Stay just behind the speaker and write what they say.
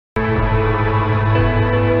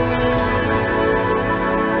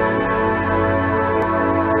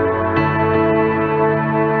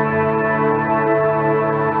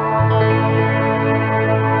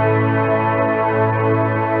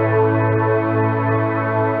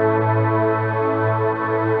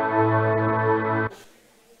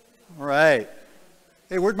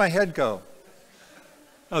where'd my head go?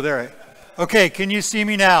 Oh, there. Okay, can you see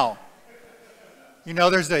me now? You know,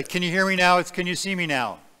 can you hear me now? Can you see me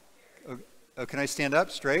now? Oh, can I stand up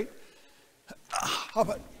straight? How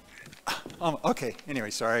about, okay, anyway,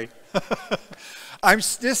 sorry.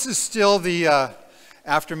 This is still the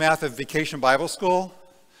aftermath of Vacation Bible School.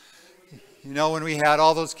 You know, when we had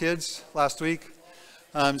all those kids last week.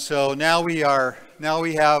 So now we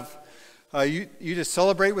have you to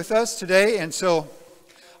celebrate with us today. And so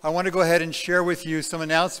I want to go ahead and share with you some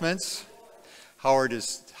announcements.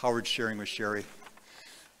 Howard's sharing with Sherry.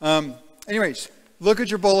 Anyways, look at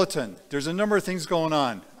your bulletin. There's a number of things going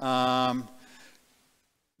on.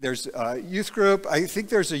 There's a youth group. I think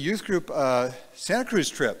there's a youth group Santa Cruz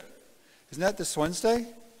trip. Isn't that this Wednesday?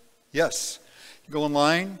 Yes. You go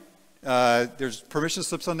online. There's permission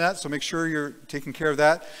slips on that, so make sure you're taking care of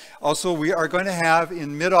that. Also, we are going to have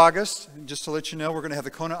in mid-August, just to let you know, we're going to have the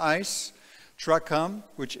Kona Ice truck come,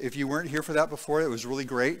 which if you weren't here for that before, it was really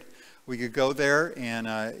great. We could go there and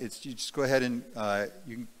you just go ahead and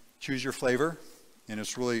you can choose your flavor, and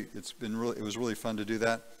it was really fun to do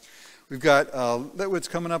that. We've got Litwoods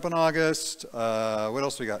coming up in August. What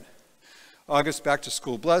else we got? August back to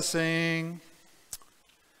school blessing.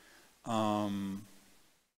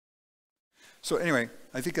 So anyway,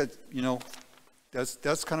 I think that, you know,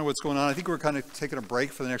 that's kind of what's going on. I think we're kind of taking a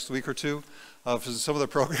break for the next week or two for some of the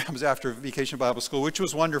programs after Vacation Bible School, which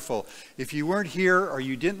was wonderful. If you weren't here or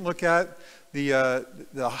you didn't look at the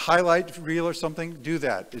highlight reel or something, do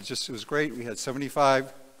that. It was great. We had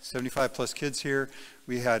 75 plus kids here.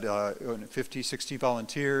 We had 50, 60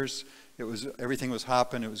 volunteers. Everything was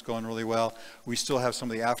hopping. It was going really well. We still have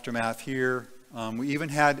some of the aftermath here. We even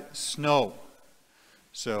had snow.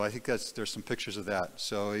 So I think there's some pictures of that.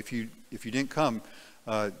 So if you didn't come,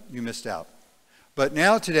 you missed out. But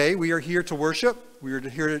now today we are here to worship. We are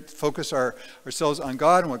here to focus ourselves on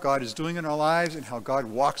God and what God is doing in our lives and how God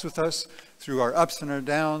walks with us through our ups and our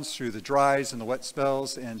downs, through the dries and the wet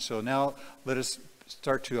spells. And so now let us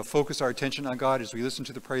start to focus our attention on God as we listen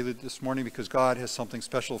to the prelude this morning, because God has something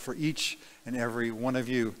special for each and every one of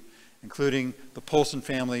you, including the Polson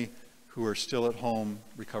family who are still at home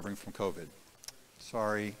recovering from COVID.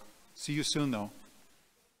 Sorry. See you soon, though.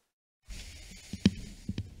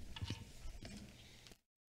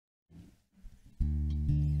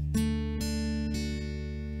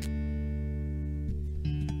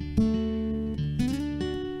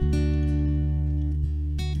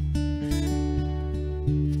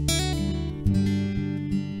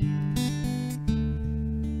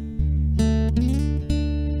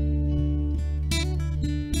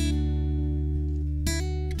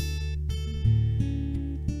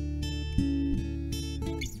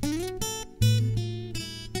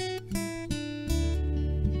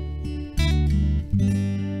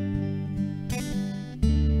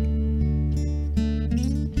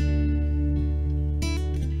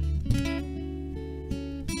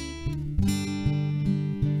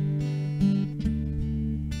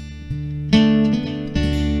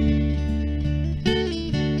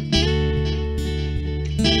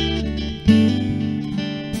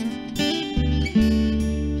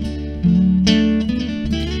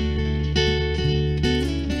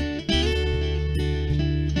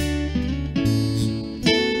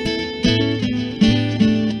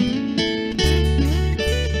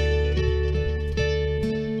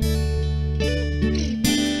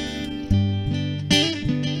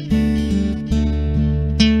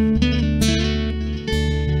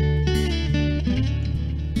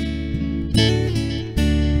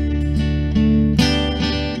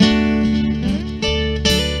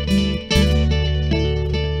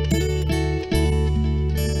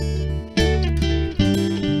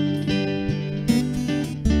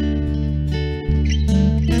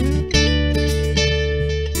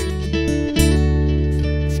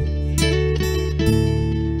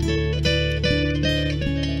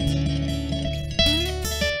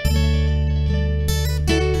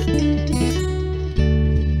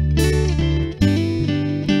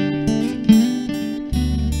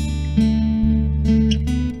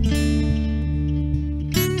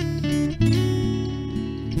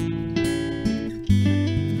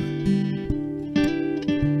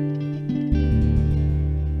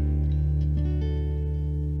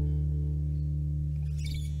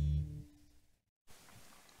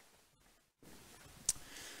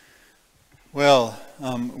 Well,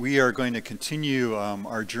 we are going to continue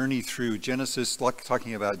our journey through Genesis,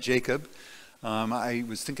 talking about Jacob. I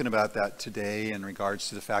was thinking about that today in regards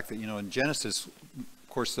to the fact that, you know, in Genesis, of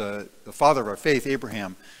course, the father of our faith,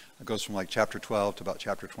 Abraham, It goes from like chapter 12 to about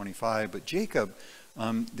chapter 25. But Jacob,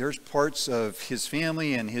 there's parts of his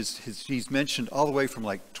family and he's mentioned all the way from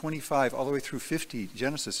like 25 all the way through 50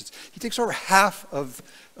 Genesis. He takes over half of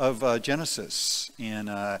Genesis, and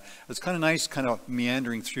it's kind of nice, kind of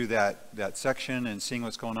meandering through that section and seeing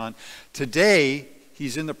what's going on. Today,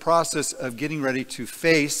 he's in the process of getting ready to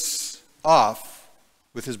face off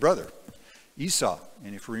with his brother, Esau.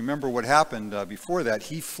 And if you remember what happened before that,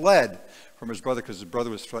 he fled from his brother because his brother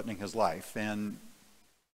was threatening his life. And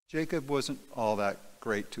Jacob wasn't all that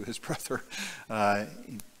great to his brother,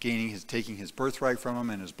 taking his birthright from him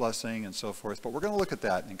and his blessing and so forth. But we're going to look at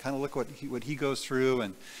that and kind of look what he goes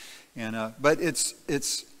through. But it's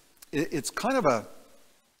kind of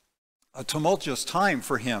a tumultuous time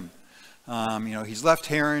for him. He's left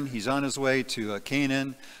Haran, he's on his way to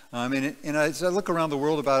Canaan. And as I look around the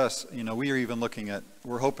world about us,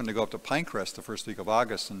 we're hoping to go up to Pinecrest the first week of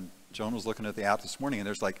August. And Joan was looking at the app this morning, and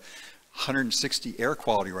there's like 160 air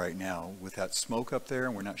quality right now with that smoke up there,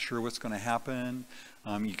 and we're not sure what's going to happen.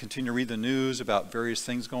 You continue to read the news about various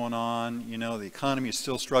things going on. The economy is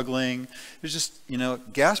still struggling. There's just,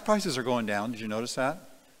 gas prices are going down. Did you notice that?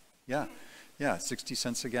 Yeah, 60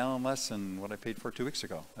 cents a gallon less than what I paid for 2 weeks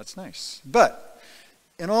ago. That's nice. But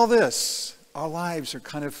in all this, our lives are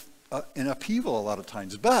kind of in upheaval a lot of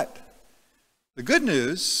times. But the good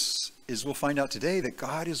news is we'll find out today that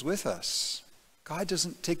God is with us. God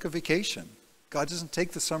doesn't take a vacation. God doesn't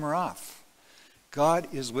take the summer off. God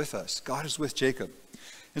is with us. God is with Jacob.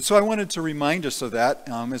 And so I wanted to remind us of that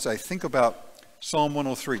as I think about Psalm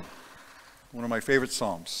 103, one of my favorite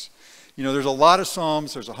Psalms. There's a lot of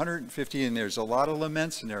Psalms, there's 150, and there's a lot of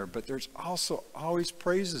laments in there, but there's also always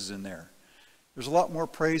praises in there. There's a lot more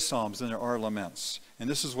praise Psalms than there are laments. And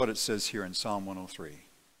this is what it says here in Psalm 103.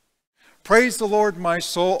 Praise the Lord, my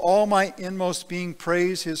soul, all my inmost being,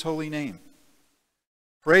 praise his holy name.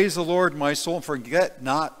 Praise the Lord, my soul, and forget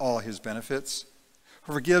not all his benefits,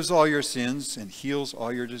 who forgives all your sins and heals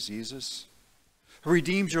all your diseases, who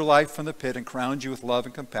redeems your life from the pit and crowns you with love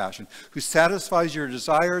and compassion, who satisfies your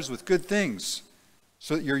desires with good things,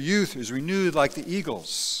 so that your youth is renewed like the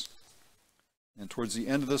eagles. And towards the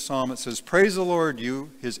end of the psalm it says, praise the Lord,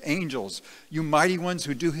 you, his angels, you mighty ones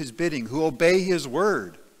who do his bidding, who obey his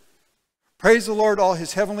word. Praise the Lord, all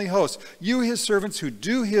his heavenly hosts, you, his servants who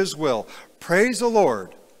do his will. Praise the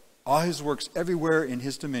Lord, all his works everywhere in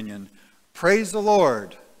his dominion. Praise the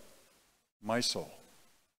Lord, my soul.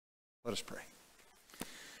 Let us pray.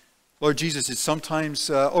 Lord Jesus, it's sometimes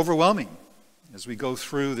overwhelming as we go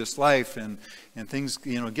through this life and things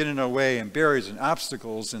get in our way, and barriers and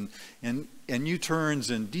obstacles and U-turns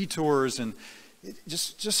and detours, and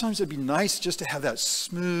just sometimes it'd be nice just to have that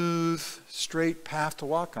smooth, straight path to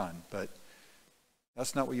walk on. But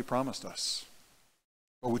that's not what you promised us.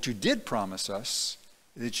 But what you did promise us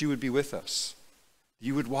is that you would be with us.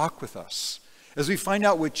 You would walk with us. As we find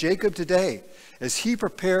out with Jacob today, as he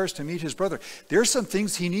prepares to meet his brother, there's some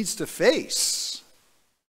things he needs to face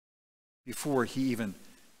before he even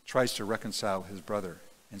tries to reconcile with his brother.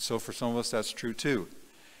 And so for some of us, that's true too.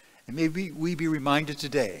 And maybe we be reminded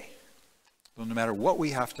today, that no matter what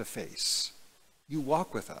we have to face, you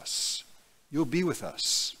walk with us. You'll be with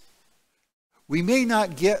us. We may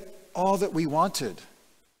not get all that we wanted,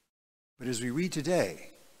 but as we read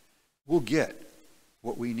today, we'll get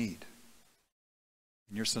what we need.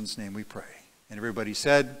 In your son's name we pray. And everybody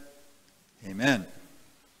said, amen.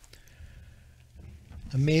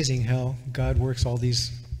 Amazing how God works all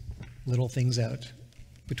these little things out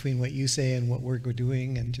between what you say and what we're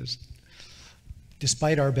doing, and just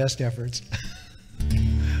despite our best efforts.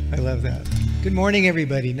 I love that. Good morning,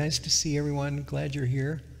 everybody. Nice to see everyone. Glad you're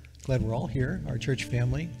here. Glad we're all here, our church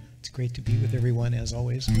family. It's great to be with everyone, as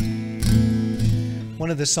always.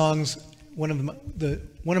 One of the songs, one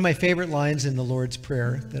of my favorite lines in the Lord's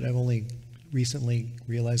Prayer that I've only recently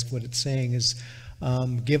realized what it's saying is,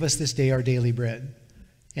 give us this day our daily bread.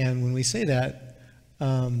 And when we say that,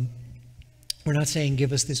 we're not saying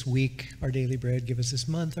give us this week our daily bread, give us this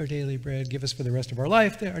month our daily bread, give us for the rest of our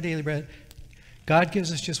life our daily bread. God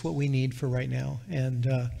gives us just what we need for right now.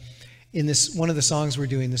 And in this, one of the songs we're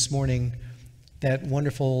doing this morning, that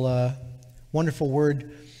wonderful, wonderful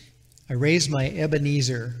word, I raise my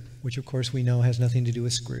Ebenezer, which of course we know has nothing to do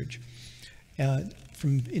with Scrooge.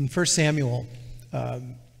 In 1 Samuel,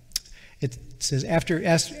 it says, after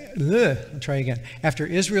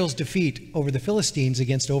Israel's defeat over the Philistines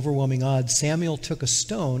against overwhelming odds, Samuel took a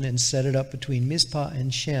stone and set it up between Mizpah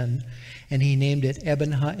and Shen, and he named it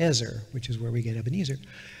Eben-Haezer, which is where we get Ebenezer,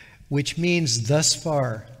 which means thus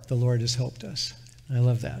far the Lord has helped us. I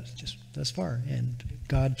love that, just thus far. And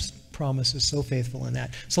God's promise is so faithful in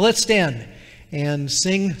that. So let's stand and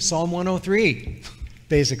sing Psalm 103,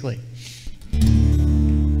 basically.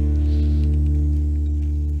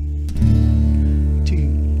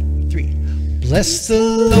 2, 3. Bless the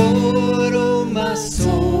Lord, oh my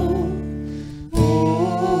soul,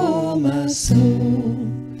 oh my soul.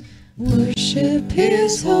 Worship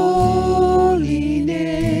His holy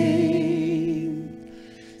name.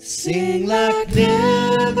 Sing like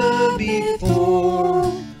never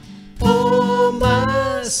before, oh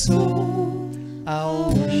my soul.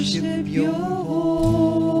 I'll worship your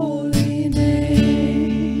holy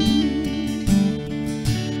name.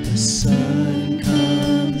 The sun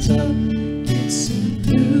comes up, it's a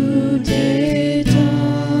new day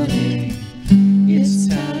dawning. It's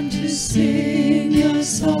time to sing your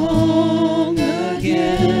song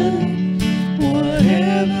again.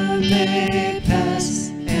 Whatever may pass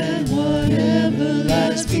and whatever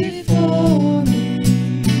lies before me,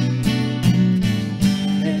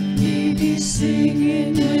 let me be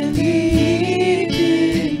singing when the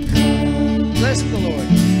evening comes. Bless the Lord.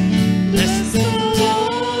 Bless the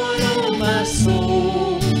Lord, oh my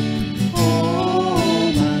soul,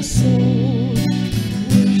 oh my soul.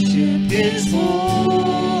 Worship His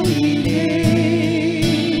holy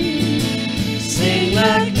name. Sing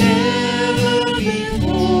like never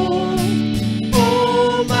before,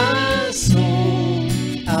 oh my soul.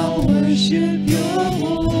 I'll worship your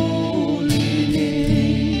holy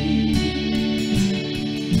name.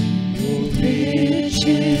 You're rich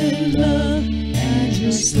in love and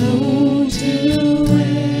you're slow to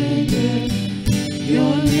anger.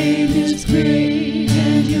 Your name is great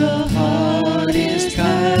and your heart is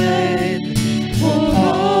kind. For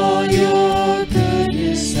all your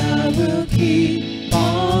goodness I will keep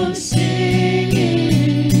on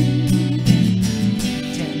singing.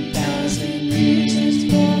 10,000 reasons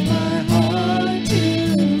for my heart to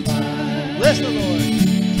find. Bless the Lord.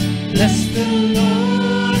 Bless the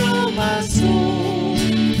Lord, oh my soul,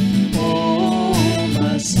 oh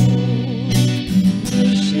my soul.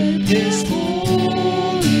 Worship His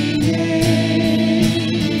holy name.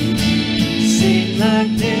 Sing like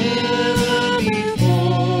never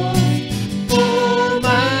before, oh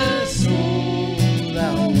my soul.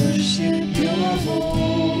 I'll worship your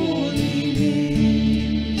holy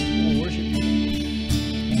name. Worship Him.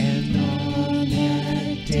 And on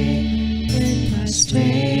that day when my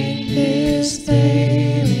strength is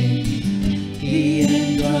failing, the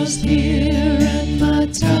end draws near and my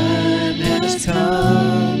time has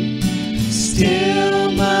come.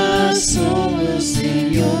 Still my soul will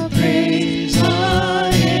sing your praise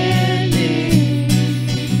unending.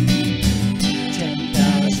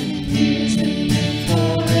 10,000 years and then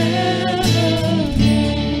forevermore.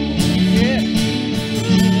 Yeah,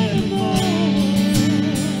 forevermore.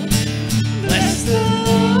 Bless the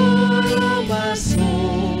Lord, oh my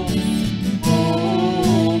soul,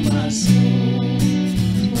 oh my soul.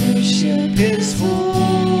 Worship His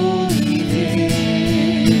holy name.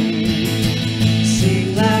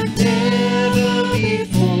 Sing like never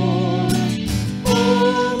before,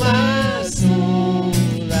 oh my soul.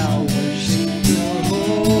 I'll worship your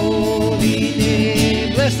holy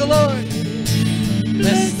name. Bless the Lord.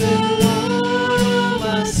 Bless the Lord, oh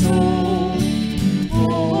my soul,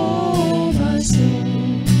 oh my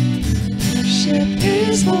soul. Worship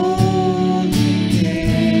His holy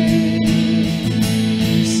name.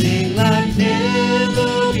 Sing like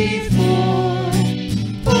never before,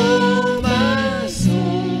 oh my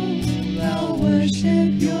soul. I'll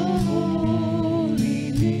worship your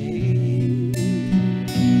holy name.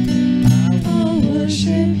 I'll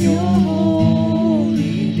worship your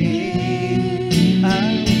holy name. I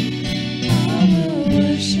will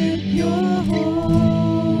worship your holy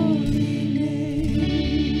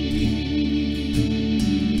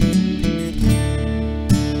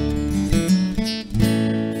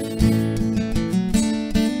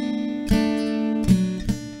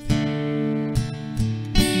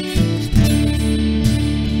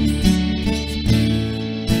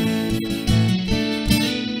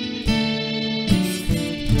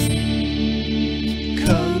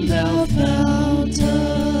Come thou fount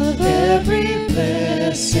of every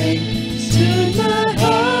blessing, tune my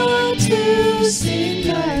heart to sing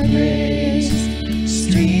thy praise.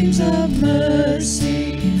 Streams of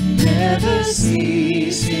mercy never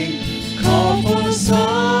ceasing, call for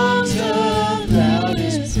songs of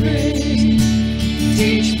loudest praise.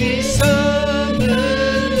 Teach me some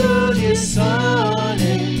melodious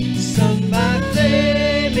sonnet, sung by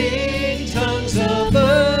flaming tongues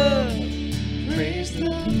above. Praise the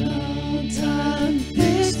mountain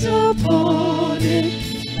fixed upon it,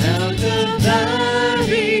 out of thy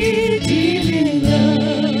redeeming love.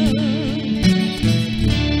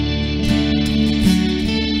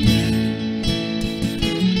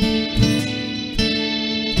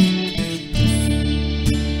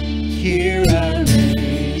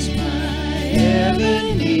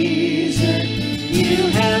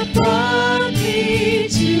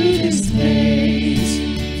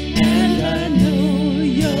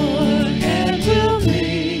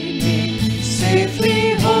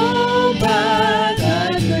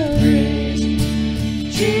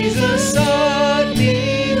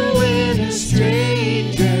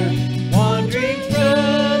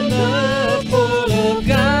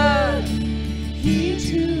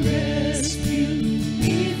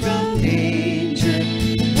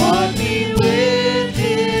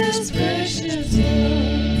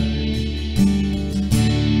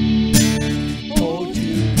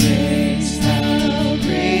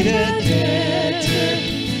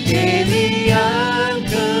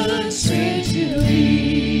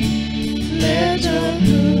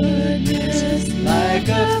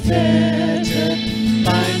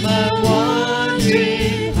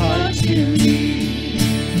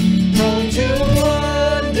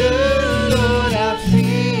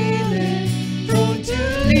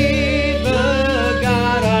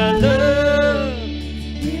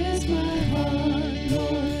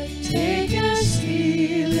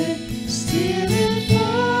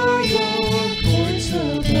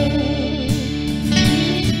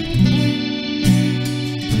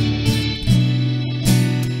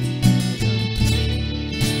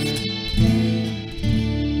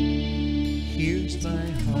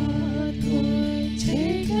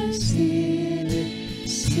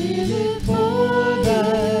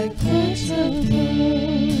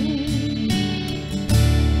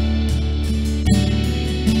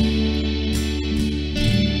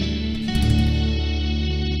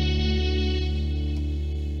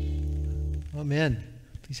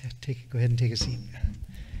 Please go ahead and take a seat.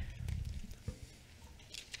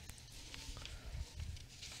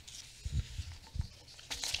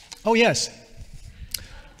 Oh, yes.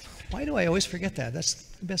 Why do I always forget that? That's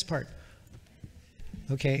the best part.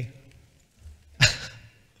 Okay.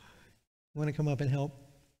 Want to come up and help?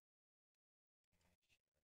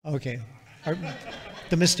 Okay.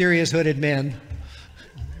 The mysterious hooded man.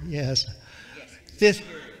 Yes. This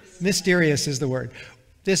mysterious is the word.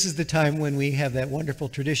 This is the time when we have that wonderful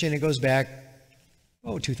tradition. It goes back,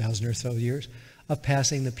 2,000 or so years of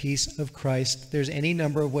passing the peace of Christ. There's any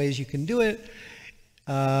number of ways you can do it.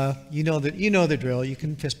 You know the drill. You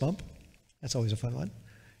can fist bump. That's always a fun one.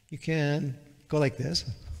 You can go like this.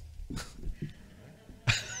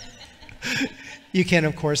 You can,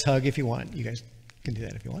 of course, hug if you want. You guys can do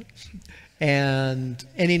that if you want. And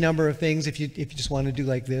any number of things, if you just want to do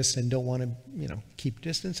like this and don't want to, keep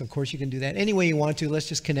distance, of course you can do that. Any way you want to. Let's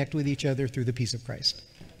just connect with each other through the peace of Christ.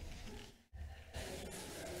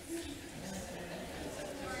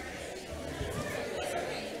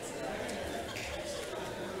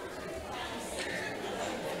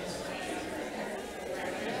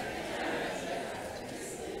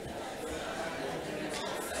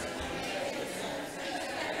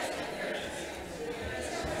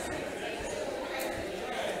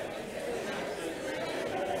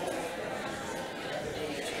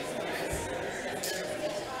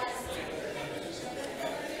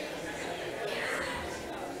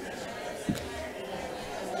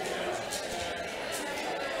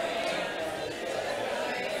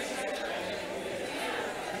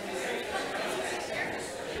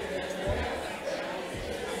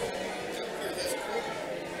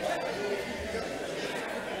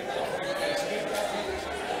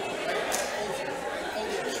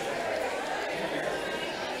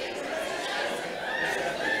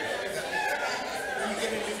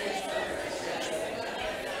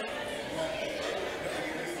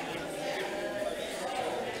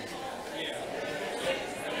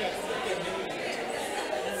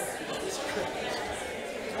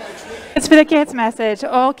 It's for the kids' message.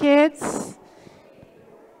 All kids,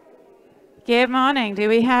 good morning. Do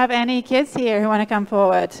we have any kids here who want to come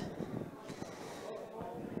forward?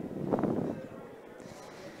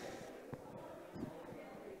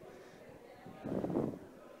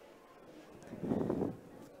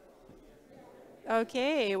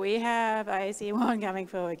 Okay, I see one coming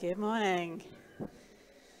forward. Good morning.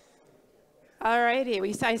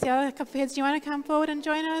 Alrighty, I see a couple of kids. Do you want to come forward and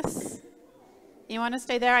join us? You want to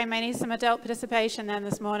stay there? I may need some adult participation then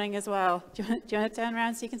this morning as well. Do you want to turn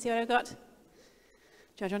around so you can see what I've got?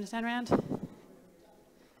 Do you want to turn around?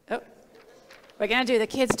 Oh, we're going to do the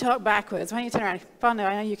kids talk backwards. Why don't you turn around? Fondo,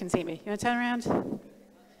 I know you can see me. You want to turn around?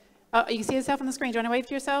 Oh, you can see yourself on the screen. Do you want to wave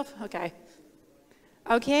to yourself? Okay.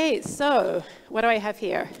 Okay, so what do I have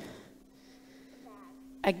here?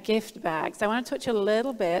 A gift bag. So I want to touch a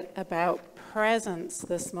little bit about presents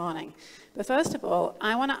this morning. But first of all,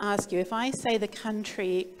 I want to ask you, if I say the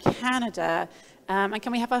country Canada, and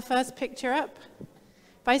can we have our first picture up?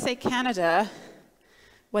 If I say Canada,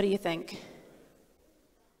 what do you think?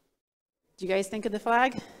 Do you guys think of the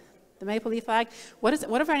flag? The maple leaf flag? What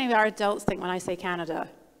do any of our adults think when I say Canada?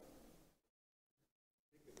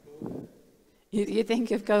 You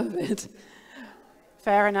think of COVID.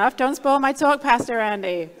 Fair enough. Don't spoil my talk, Pastor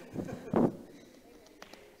Andy.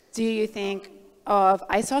 Do you think of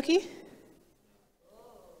ice hockey?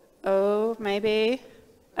 Oh, maybe.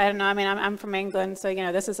 I don't know. I mean, I'm from England, so,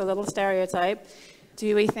 this is a little stereotype.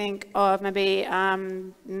 Do we think of maybe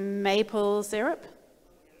maple syrup?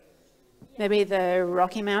 Maybe the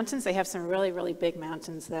Rocky Mountains. They have some really, really big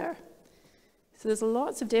mountains there. So there's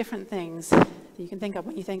lots of different things that you can think of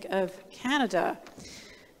when you think of Canada.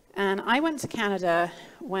 And I went to Canada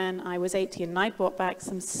when I was 18, and I brought back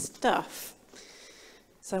some stuff.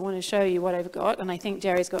 So I want to show you what I've got, and I think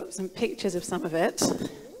Jerry's got some pictures of some of it.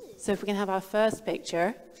 So if we can have our first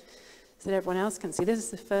picture, so that everyone else can see. This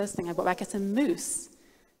is the first thing I brought back. It's a moose.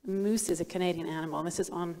 A moose is a Canadian animal, and this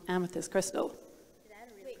is on amethyst crystal. Is that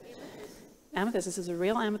a real amethyst? This is a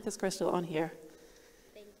real amethyst crystal on here.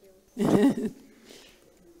 Thank you.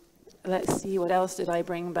 Let's see, what else did I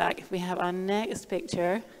bring back? If we have our next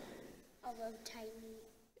picture.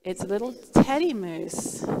 It's a little teddy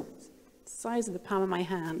moose, size of the palm of my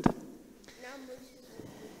hand.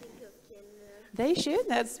 They should.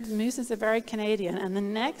 Mooses are very Canadian. And the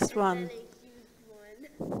next one.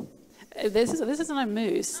 This isn't a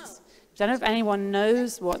moose. I don't know if anyone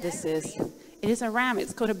knows what this is. It is a ram.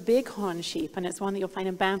 It's called a bighorn sheep, and it's one that you'll find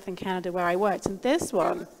in Banff in Canada where I worked. And this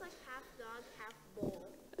one.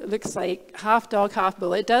 It looks like half dog, half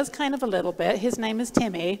bull. It does kind of a little bit. His name is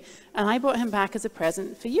Timmy, and I brought him back as a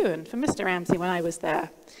present for you and for Mr. Ramsey when I was there.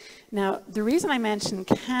 Now, the reason I mentioned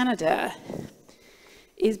Canada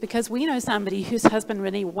is because we know somebody whose husband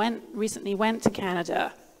recently went to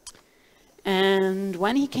Canada. And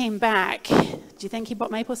when he came back, do you think he brought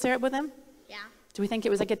maple syrup with him? Yeah. Do we think it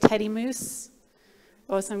was like a teddy moose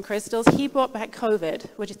or some crystals? He brought back COVID.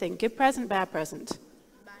 What do you think? Good present, bad present?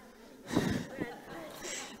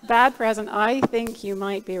 Bad present. I think you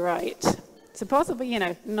might be right. So possibly,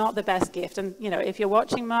 not the best gift. And, if you're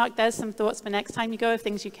watching, Mark, there's some thoughts for next time you go of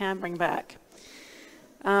things you can bring back.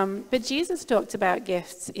 But Jesus talked about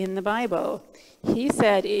gifts in the Bible. He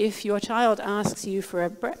said, if your child asks you for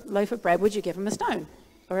a loaf of bread, would you give him a stone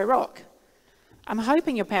or a rock? I'm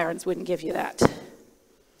hoping your parents wouldn't give you that. I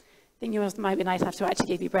think it might be nice enough to actually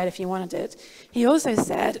give you bread if you wanted it. He also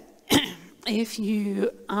said, if your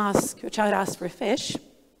child asks for a fish,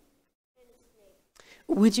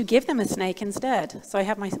 would you give them a snake instead? So I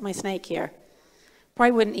have my snake here.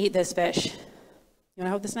 Probably wouldn't eat this fish. You want to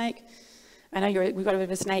hold the snake? I know we've got a bit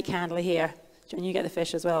of a snake handler here. John, you get the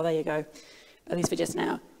fish as well. There you go. At least for just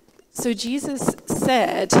now. So Jesus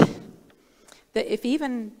said that if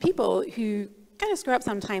even people who kind of screw up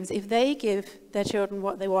sometimes, if they give their children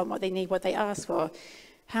what they want, what they need, what they ask for,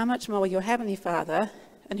 how much more will your Heavenly Father,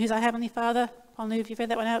 and who's our Heavenly Father? Paul New, have you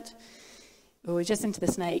figured that one out? Oh, we're just into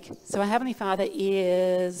the snake. So our Heavenly Father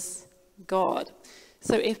is God.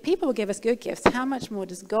 So if people give us good gifts, how much more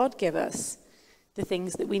does God give us the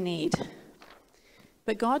things that we need?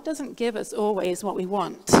 But God doesn't give us always what we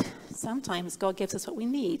want. Sometimes God gives us what we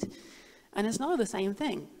need. And it's not the same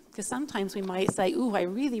thing. Because sometimes we might say, ooh, I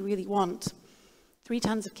really, really want 3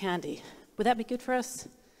 tons of candy. Would that be good for us?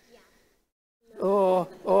 Yeah.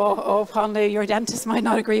 Oh, Ponlu, your dentist might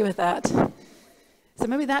not agree with that. So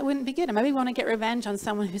maybe that wouldn't be good. And maybe we want to get revenge on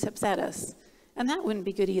someone who's upset us. And that wouldn't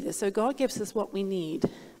be good either. So God gives us what we need.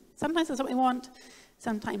 Sometimes it's what we want.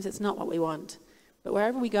 Sometimes it's not what we want. But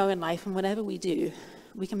wherever we go in life and whatever we do,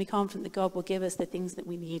 we can be confident that God will give us the things that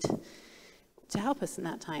we need to help us in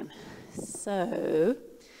that time. So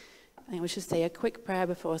I think we should say a quick prayer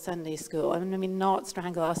before Sunday school. I mean, not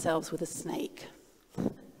strangle ourselves with a snake.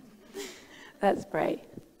 Let's pray.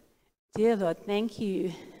 Dear Lord, thank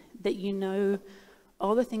you that you know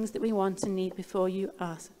all the things that we want and need before we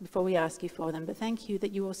ask you for them. But thank you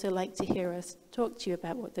that you also like to hear us talk to you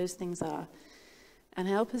about what those things are. And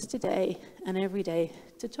help us today and every day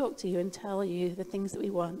to talk to you and tell you the things that we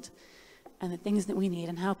want and the things that we need,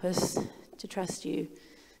 and help us to trust you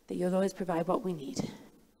that you'll always provide what we need.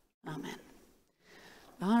 Amen.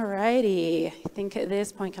 All righty. I think at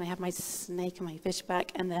this point, can I have my snake and my fish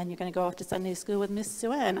back? And then you're going to go off to Sunday school with Miss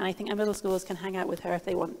Sue Ann. And I think our middle schoolers can hang out with her if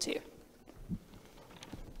they want to.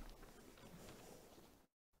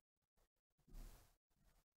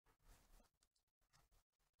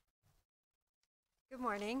 Good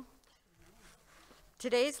morning.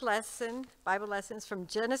 Today's Bible lesson is from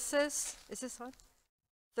Genesis, is this on?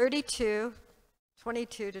 32,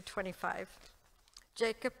 22 to 25.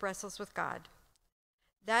 Jacob wrestles with God.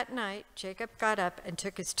 That night, Jacob got up and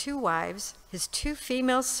took his 2 wives, his 2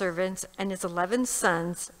 female servants, and his 11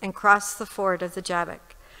 sons, and crossed the ford of the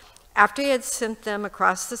Jabbok. After he had sent them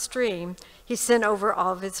across the stream, he sent over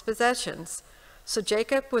all of his possessions. So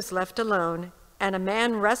Jacob was left alone, and a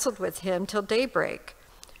man wrestled with him till daybreak.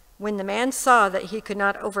 When the man saw that he could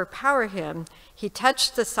not overpower him, he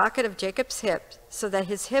touched the socket of Jacob's hip, so that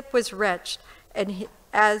his hip was wrenched, and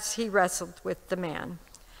as he wrestled with the man.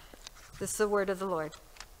 This is the word of the Lord.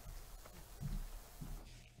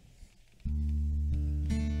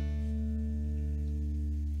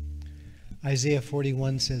 Isaiah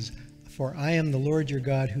 41 says, "For I am the Lord your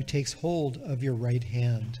God, who takes hold of your right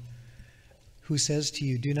hand, who says to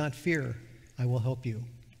you, 'Do not fear, I will help you.'"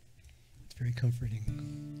 It's very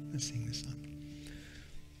comforting. Let's sing this song.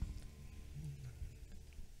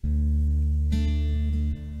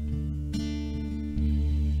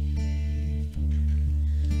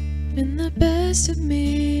 When the best of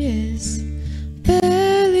me is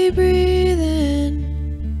barely breathing,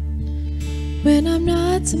 when I'm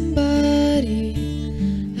not somebody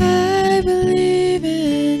I believe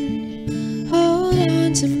in, hold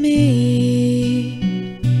on to me.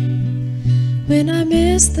 When I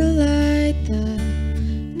miss the light the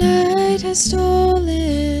night has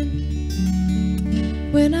stolen,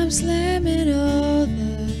 when I'm slamming all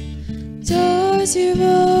the doors you've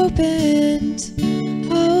opened,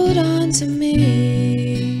 hold on to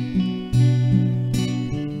me.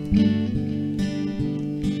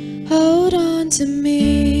 Hold on to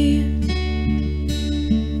me.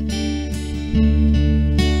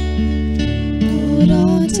 Hold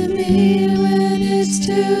on to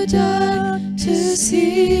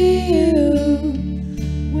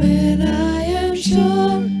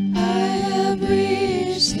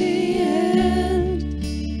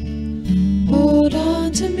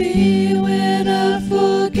me when I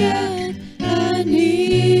forget I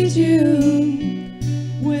need you.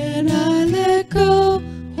 When I let go,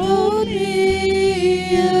 hold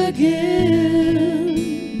me again.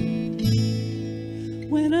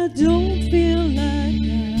 When I don't feel like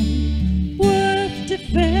I'm worth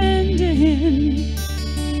defending.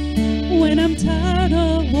 When I'm tired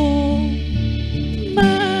of all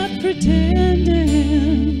my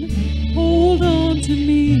pretending, hold on to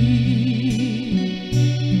me.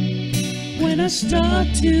 When I start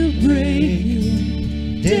to break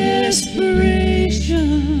in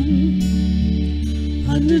desperation,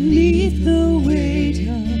 underneath the weight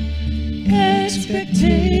of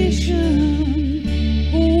expectation,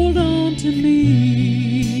 hold on to me.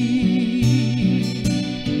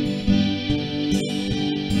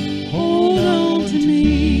 Hold on to me.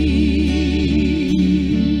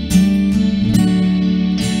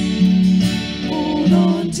 Hold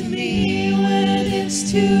on to me when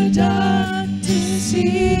it's too dark to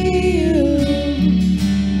see you.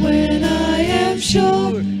 When I am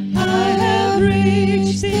sure I have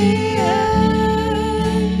reached the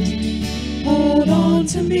end. Hold on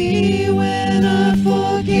to me when I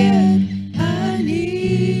forget I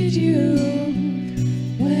need you.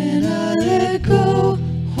 When I let go,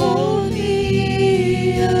 hold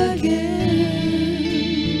me again.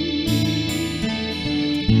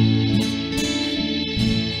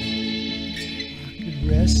 I could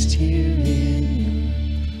rest here in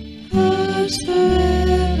your arms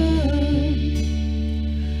forever,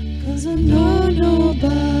 'cause I know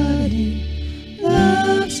nobody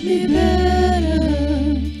loves me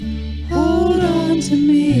better. Hold on to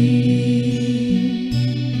me.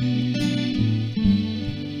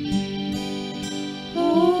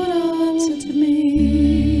 Hold on to me.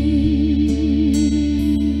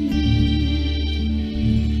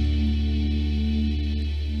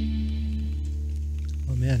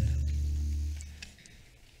 Amen.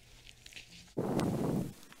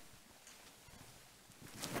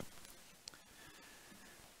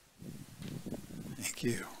 Thank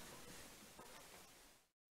you.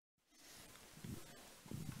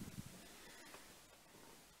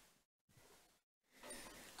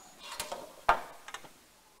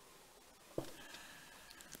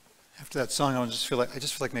 After that song, I just feel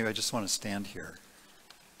like maybe I just want to stand here.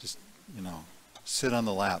 Just, sit on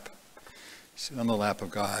the lap. Sit on the lap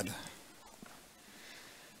of God.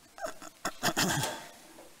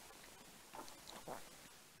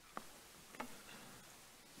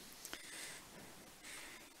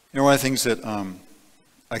 One of the things that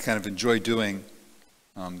I kind of enjoy doing,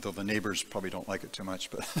 though the neighbors probably don't like it too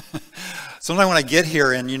much, but sometimes when I get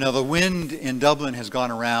here and, the wind in Dublin has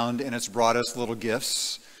gone around and it's brought us little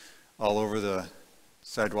gifts all over the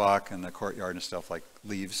sidewalk and the courtyard and stuff, like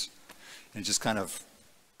leaves, and just kind of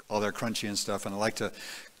all they're crunchy and stuff, and I like to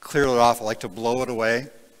clear it off. I like to blow it away,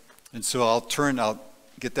 and so I'll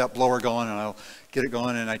get that blower going and I'll get it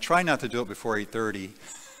going, and I try not to do it before 8:30.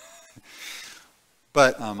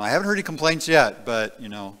 But I haven't heard any complaints yet, but,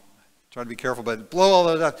 try to be careful. But blow all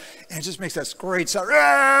that up, and it just makes that great sound.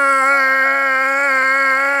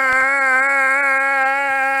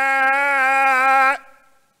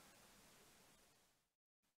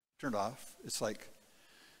 Turned off. It's like,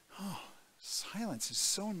 oh, silence is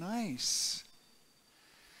so nice.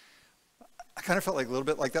 I kind of felt like a little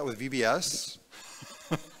bit like that with VBS.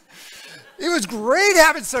 It was great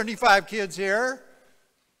having 75 kids here.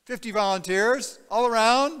 50 volunteers all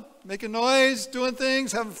around, making noise, doing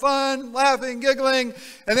things, having fun, laughing, giggling.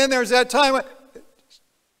 And then there's that time when,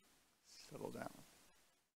 settle down.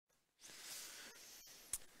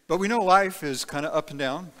 But we know life is kind of up and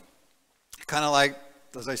down. Kind of like,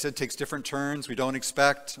 as I said, takes different turns we don't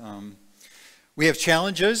expect. We have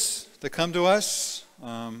challenges that come to us.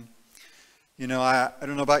 I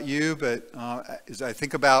don't know about you, but as I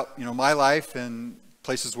think about, my life and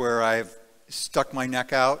places where I've stuck my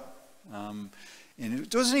neck out, and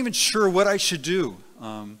it wasn't even sure what I should do.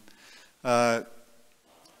 I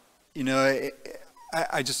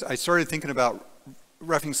started thinking about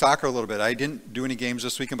reffing soccer a little bit. I didn't do any games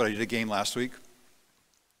this weekend, but I did a game last week.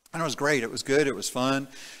 And it was great. It was good. It was fun.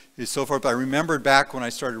 It was so forth. But I remembered back when I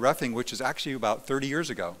started reffing, which is actually about 30 years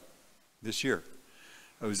ago this year.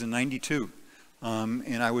 I was in 92.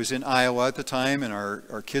 And I was in Iowa at the time, and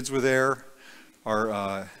our kids were there.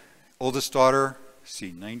 Our oldest daughter,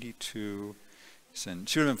 92, she would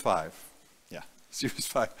have been 5. Yeah, she was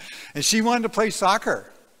 5. And she wanted to play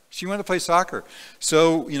soccer.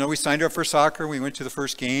 So, we signed up for soccer. We went to the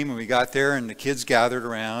first game, and we got there, and the kids gathered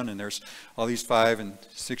around, and there's all these 5- and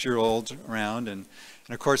 6-year-olds around. And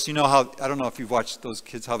of course, I don't know if you've watched those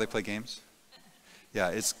kids, how they play games. Yeah,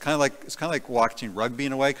 it's kind of like watching rugby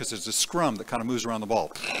in a way, because there's a scrum that kind of moves around the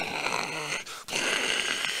ball.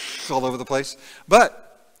 It's all over the place. But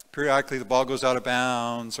periodically the ball goes out of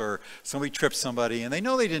bounds, or somebody trips somebody, and they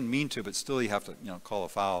know they didn't mean to, but still you have to, call a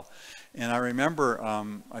foul. And I remember,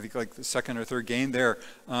 I think like the second or third game there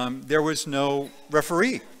was no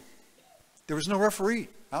referee. There was no referee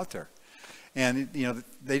out there. And,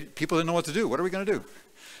 people didn't know what to do. What are we going to do?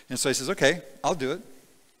 And so he says, okay, I'll do it.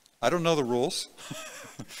 I don't know the rules,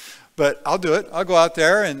 but I'll do it. I'll go out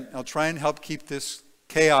there and I'll try and help keep this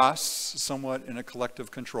chaos somewhat in a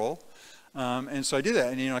collective control. And so I did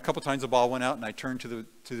that. And, a couple times the ball went out, and I turned to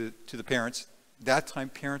the parents. That time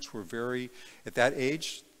parents were at that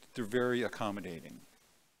age, they're very accommodating.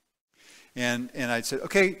 And I said,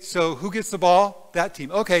 okay, so who gets the ball? That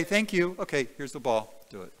team. Okay, thank you. Okay, here's the ball.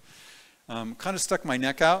 Do it. Kind of stuck my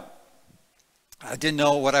neck out. I didn't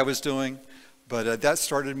know what I was doing, but that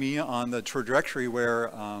started me on the trajectory where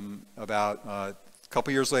about a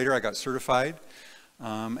couple years later I got certified.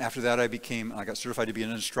 After that I got certified to be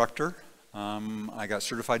an instructor. I got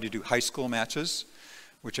certified to do high school matches,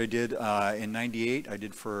 which I did in '98. I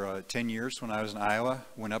did for 10 years when I was in Iowa.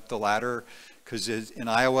 Went up the ladder, because in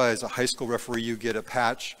Iowa as a high school referee you get a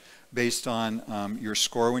patch based on your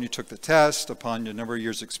score when you took the test, upon your number of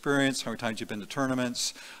years experience, how many times you've been to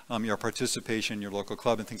tournaments, your participation in your local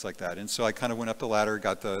club, and things like that. And so I kind of went up the ladder,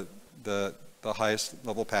 got the highest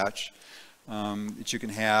level patch that you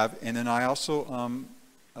can have. And then I also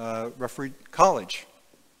refereed college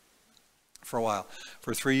for a while.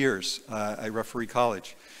 For 3 years, I refereed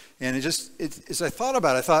college. And as I thought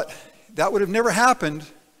about it, I thought that would have never happened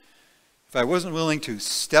if I wasn't willing to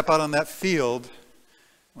step out on that field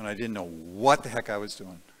when I didn't know what the heck I was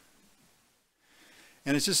doing.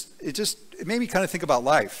 And it made me kind of think about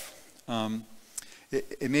life.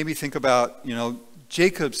 It made me think about,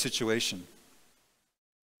 Jacob's situation.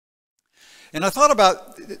 And I thought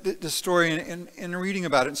about the story and reading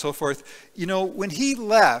about it and so forth. When he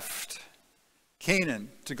left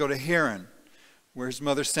Canaan to go to Haran, where his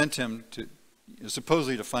mother sent him to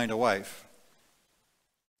supposedly to find a wife,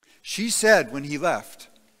 she said when he left,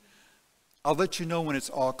 I'll let you know when it's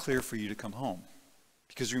all clear for you to come home.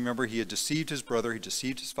 Because remember, he had deceived his brother, he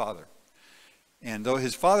deceived his father. And though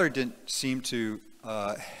his father didn't seem to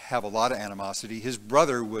have a lot of animosity, his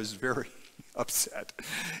brother was very upset.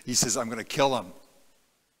 He says, I'm going to kill him.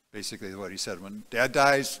 Basically is what he said. When Dad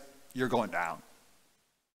dies, you're going down.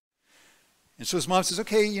 And so his mom says,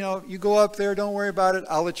 okay, you go up there, don't worry about it.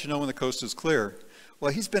 I'll let you know when the coast is clear.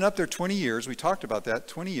 Well, he's been up there 20 years. We talked about that.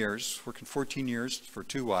 20 years, working 14 years for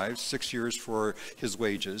 2 wives, 6 years for his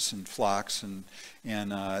wages and flocks and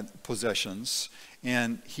possessions.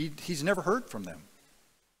 And he's never heard from them.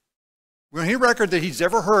 We don't hear record that he's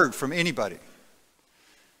ever heard from anybody.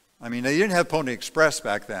 I mean, they didn't have Pony Express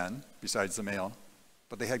back then, besides the mail,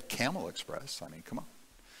 but they had Camel Express. I mean, come on.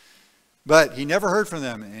 But he never heard from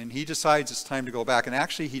them, and he decides it's time to go back. And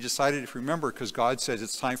actually, he decided, if you remember, because God says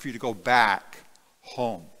it's time for you to go back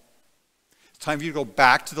home. It's time for you to go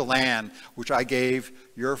back to the land which I gave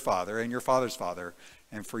your father and your father's father,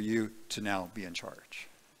 and for you to now be in charge.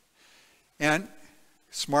 And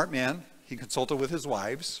smart man, he consulted with his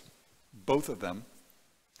wives, both of them,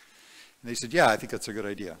 and they said, yeah, I think that's a good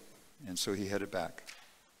idea. And so he headed back.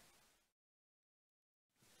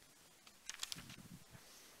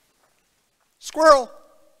 Squirrel!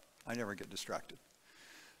 I never get distracted.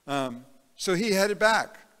 So he headed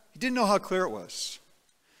back. He didn't know how clear it was.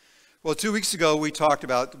 Well, 2 weeks ago, we talked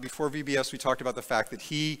about, before VBS, we talked about the fact that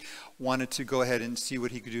he wanted to go ahead and see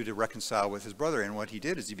what he could do to reconcile with his brother. And what he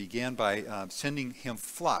did is he began by sending him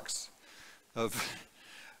flocks of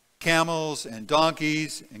camels and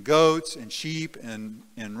donkeys and goats and sheep and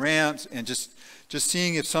rams, and just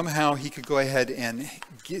seeing if somehow he could go ahead and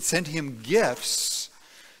send him gifts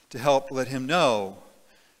to help let him know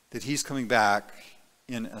that he's coming back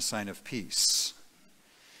in a sign of peace.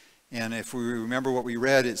 And if we remember what we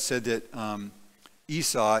read, it said that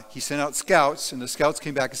Esau, he sent out scouts, and the scouts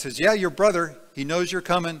came back and says, yeah, your brother, he knows you're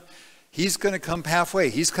coming. He's going to come halfway.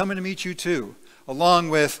 He's coming to meet you too, along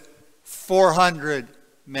with 400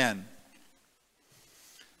 men.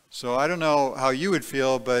 So I don't know how you would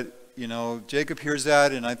feel, but Jacob hears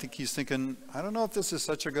that, and I think he's thinking, I don't know if this is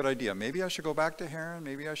such a good idea. Maybe I should go back to Haran.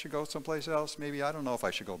 Maybe I should go someplace else. Maybe I don't know if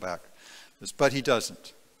I should go back. But he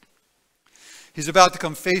doesn't. He's about to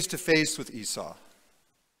come face to face with Esau.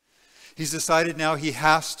 He's decided now he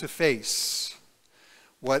has to face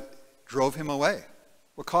what drove him away,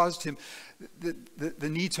 what caused him the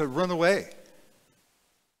need to run away.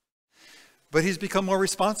 But he's become more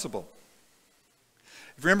responsible.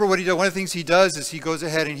 Remember what he does? One of the things he does is he goes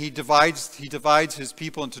ahead and he divides his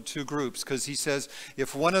people into two groups, because he says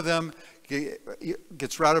if one of them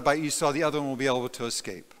gets routed by Esau, the other one will be able to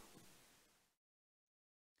escape.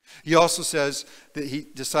 He also says that he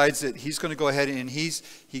decides that he's going to go ahead and he's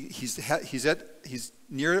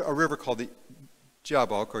near a river called the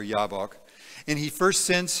Jabbok or Yabok, and he first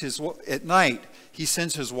sends at night he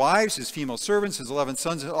sends his wives, his female servants, his 11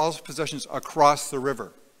 sons, and all his possessions across the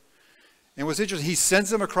river. And what's interesting, he sends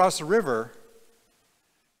them across the river,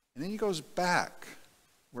 and then he goes back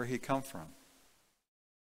where he come from.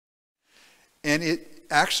 And it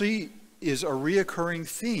actually is a reoccurring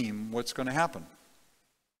theme, what's going to happen.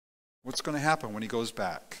 What's going to happen when he goes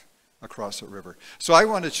back across the river? So I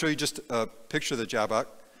wanted to show you just a picture of the Jabbok.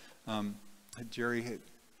 Jerry had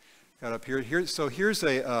got up here. So here's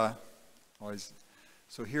a,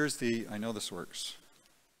 so here's the, I know this works.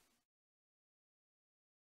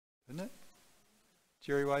 Isn't it?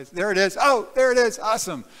 Jerry Wise. There it is. Oh, there it is.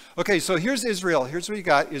 Awesome. Okay, so here's Israel. Here's what you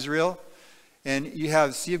got, Israel. And you have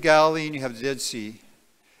the Sea of Galilee and you have the Dead Sea.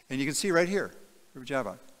 And you can see right here, River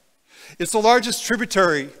Jabbok. It's the largest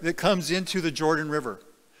tributary that comes into the Jordan River.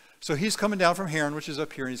 So he's coming down from Haran, which is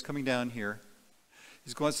up here, and he's coming down here.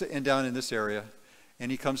 He's going to end down in this area, and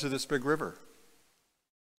he comes to this big river.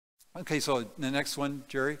 Okay, so the next one,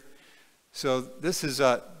 Jerry. So this is,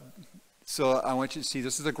 so I want you to see,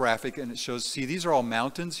 this is a graphic, and it shows, see, these are all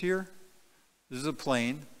mountains here. This is a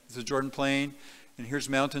plain. This is a Jordan plain, and here's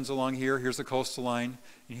mountains along here. Here's the coastal line,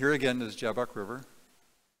 and here again is Jabbok River.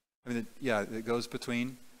 I mean, yeah, it goes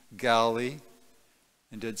between Galilee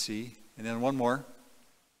and Dead Sea. And then one more.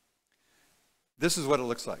 This is what it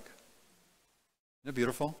looks like. Isn't it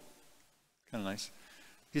beautiful? Kind of nice.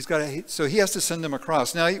 So he has to send them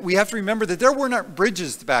across. Now, we have to remember that there were not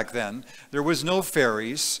bridges back then. There was no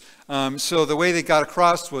ferries. So the way they got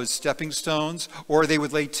across was stepping stones, or they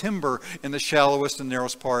would lay timber in the shallowest and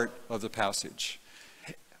narrowest part of the passage.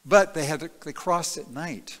 But they crossed at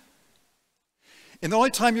night. And the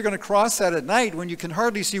only time you're going to cross that at night, when you can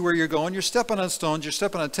hardly see where you're going, you're stepping on stones, you're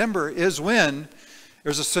stepping on timber, is when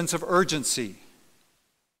there's a sense of urgency.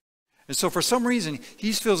 And so for some reason,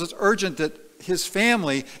 he feels it's urgent that his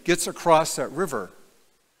family gets across that river.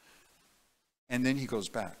 And then he goes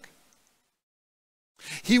back.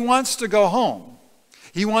 He wants to go home.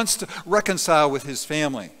 He wants to reconcile with his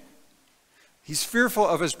family. He's fearful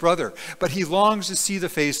of his brother, but he longs to see the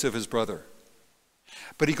face of his brother.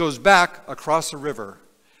 But he goes back across the river,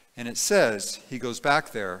 and it says he goes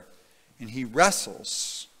back there, and he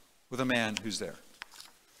wrestles with a man who's there.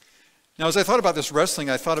 Now, as I thought about this wrestling,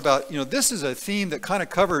 I thought about, this is a theme that kind of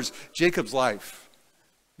covers Jacob's life.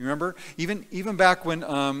 You remember? Even back when,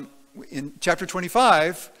 in chapter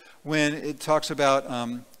 25, when it talks about,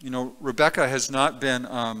 Rebekah has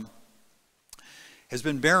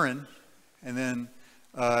been barren, and then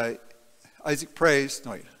Isaac prays,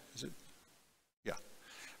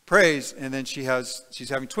 prays, and then she's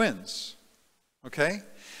having twins. Okay?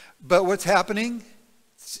 But what's happening?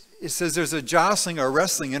 It says there's a jostling or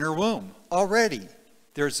wrestling in her womb. Already,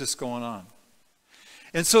 there's this going on.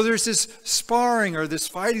 And so there's this sparring or this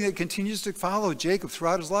fighting that continues to follow Jacob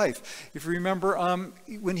throughout his life. If you remember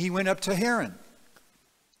when he went up to Haran.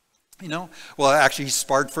 Well, actually, he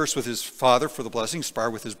sparred first with his father for the blessing,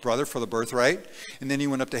 sparred with his brother for the birthright, and then he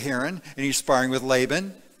went up to Haran, and he's sparring with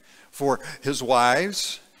Laban for his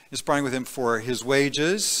wives, he's sparring with him for his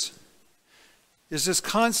wages. There's this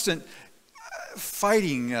constant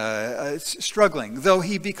fighting, struggling, though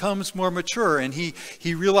he becomes more mature, and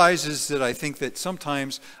he realizes that I think that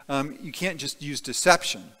sometimes you can't just use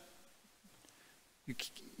deception.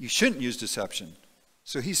 You shouldn't use deception.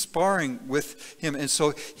 So he's sparring with him, and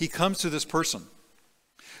so he comes to this person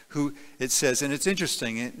who it says, and it's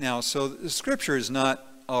interesting now, so the scripture is not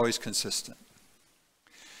always consistent.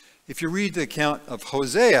 If you read the account of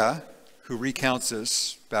Hosea, who recounts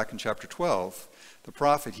this back in chapter 12, the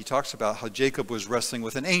prophet, he talks about how Jacob was wrestling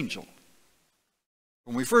with an angel.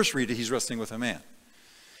 When we first read it, he's wrestling with a man.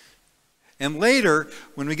 And later,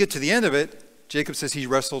 when we get to the end of it, Jacob says he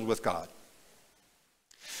wrestled with God.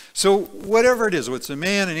 So whatever it is, whether it's a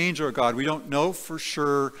man, an angel, or God, we don't know for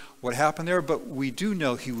sure what happened there, but we do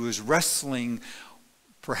know he was wrestling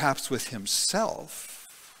perhaps with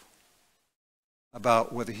himself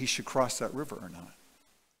about whether he should cross that river or not.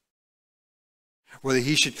 Whether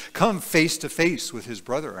he should come face to face with his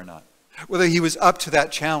brother or not. Whether he was up to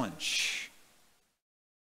that challenge.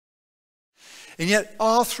 And yet,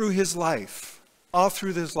 all through his life,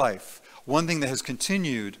 one thing that has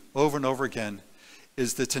continued over and over again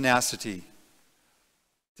is the tenacity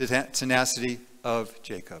of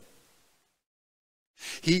Jacob.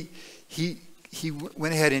 He he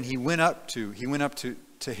went ahead and he went up to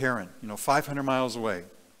Haran, 500 miles away.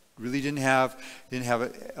 Really didn't have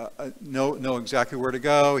know exactly where to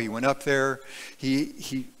go. He went up there.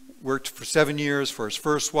 He worked for 7 years for his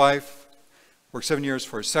first wife, worked 7 years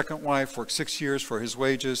for his second wife, worked 6 years for his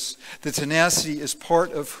wages. The tenacity is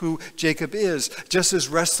part of who Jacob is, just as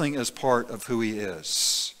wrestling is part of who he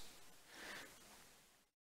is.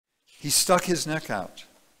 He stuck his neck out,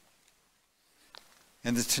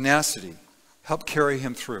 and the tenacity helped carry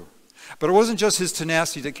him through. But it wasn't just his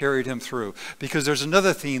tenacity that carried him through, because there's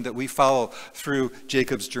another theme that we follow through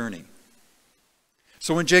Jacob's journey.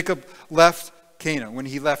 So when Jacob left Canaan, when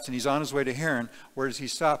he left and he's on his way to Haran, where does he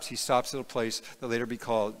stop? He stops at a place that later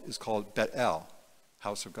is called Bethel,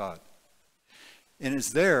 house of God. And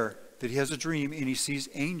it's there that he has a dream and he sees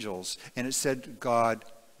angels, and it said God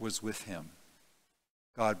was with him.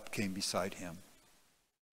 God came beside him.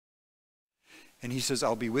 And he says,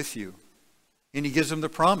 I'll be with you. And he gives him the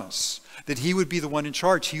promise that he would be the one in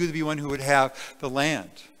charge. He would be one who would have the land.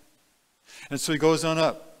 And so he goes on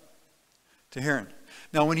up to Haran.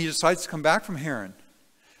 Now, when he decides to come back from Haran,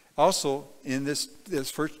 also in this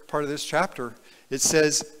first part of this chapter, it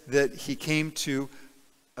says that he came to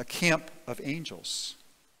a camp of angels.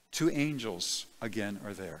 2 angels again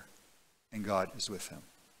are there, and God is with him.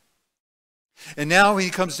 And now when he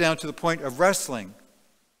comes down to the point of wrestling,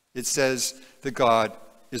 it says that God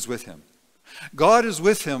is with him. God is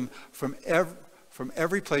with him from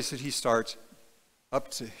every place that he starts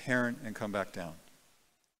up to Haran and come back down.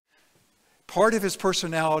 Part of his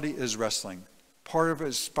personality is wrestling. Part of it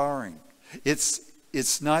is sparring.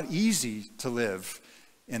 It's not easy to live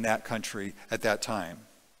in that country at that time.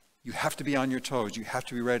 You have to be on your toes. You have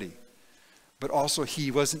to be ready. But also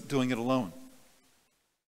he wasn't doing it alone.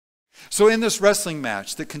 So in this wrestling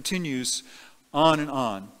match that continues on and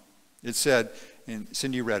on, it said, and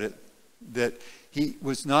Cindy read it, that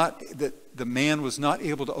the man was not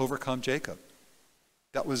able to overcome Jacob.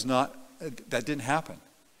 That didn't happen.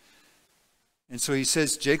 And so he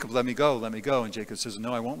says, Jacob, let me go, let me go. And Jacob says,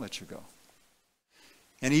 no, I won't let you go.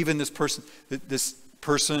 And even this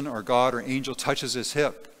person or God or angel touches his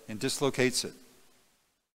hip and dislocates it,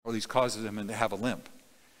 or at least causes him to have a limp.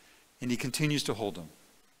 And he continues to hold him.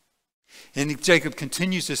 And Jacob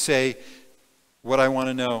continues to say, what I want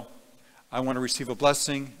to know, I want to receive a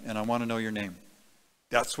blessing, and I want to know your name.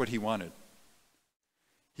 That's what he wanted.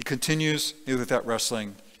 He continues with that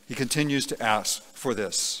wrestling. He continues to ask for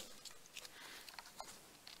this.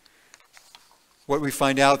 What we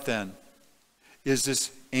find out then is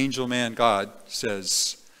this angel man, God,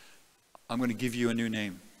 says, I'm going to give you a new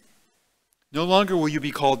name. No longer will you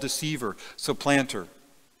be called deceiver, supplanter.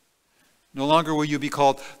 No longer will you be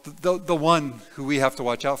called the one who we have to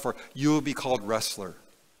watch out for. You will be called wrestler.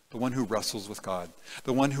 The one who wrestles with God.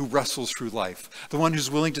 The one who wrestles through life. The one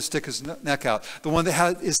who's willing to stick his neck out. The one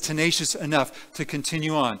that is tenacious enough to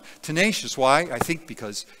continue on. Tenacious, why? I think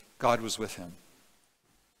because God was with him.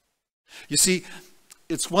 You see,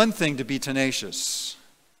 it's one thing to be tenacious.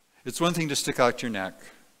 It's one thing to stick out your neck,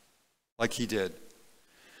 like he did.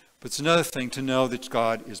 But it's another thing to know that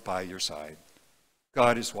God is by your side.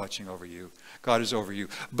 God is watching over you. God is over you.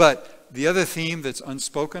 But the other theme that's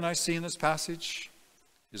unspoken I see in this passage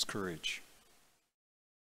is courage.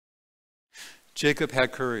 Jacob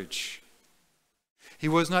had courage. He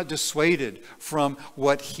was not dissuaded from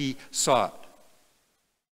what he sought.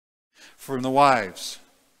 From the wives,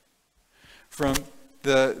 from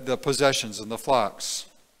the possessions and the flocks,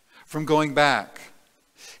 from going back.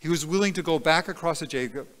 He was willing to go back across the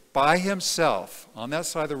Jacob by himself on that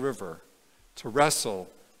side of the river to wrestle,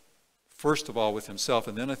 first of all, with himself,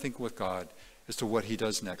 and then I think with God, as to what he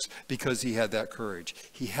does next, because he had that courage.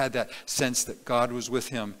 He had that sense that God was with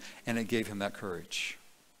him, and it gave him that courage.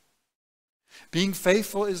 Being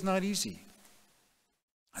faithful is not easy.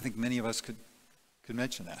 I think many of us could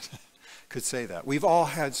mention that, could say that. We all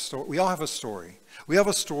have a story. We have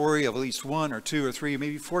a story of at least 1 or 2 or 3,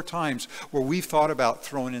 maybe 4 times where we've thought about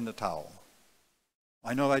throwing in the towel.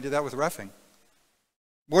 I know I did that with reffing.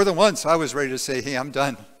 More than once, I was ready to say, hey, I'm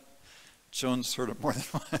done. Joan's heard it more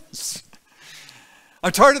than once.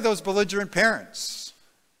 I'm tired of those belligerent parents.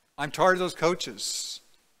 I'm tired of those coaches.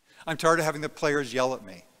 I'm tired of having the players yell at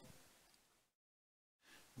me.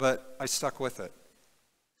 But I stuck with it.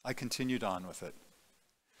 I continued on with it.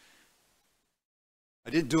 I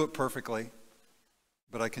didn't do it perfectly,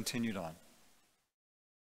 but I continued on.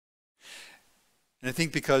 And I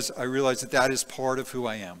think because I realized that that is part of who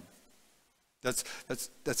I am. That's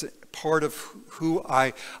a part of who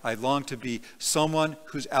I long to be. Someone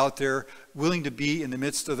who's out there willing to be in the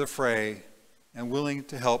midst of the fray and willing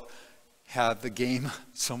to help have the game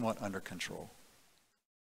somewhat under control.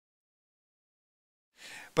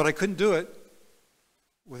 But I couldn't do it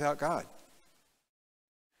without God.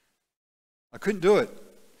 I couldn't do it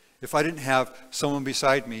if I didn't have someone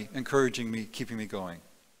beside me, encouraging me, keeping me going.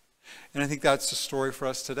 And I think that's the story for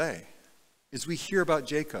us today, is we hear about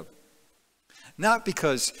Jacob. Not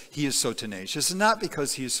because he is so tenacious, and not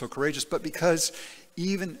because he is so courageous, but because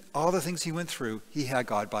even all the things he went through, he had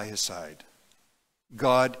God by his side.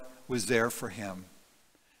 God was there for him.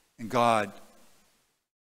 And God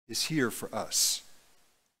is here for us.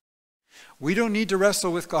 We don't need to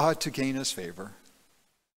wrestle with God to gain his favor.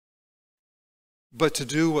 But to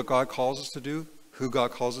do what God calls us to do, who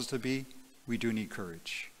God calls us to be, we do need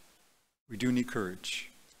courage. We do need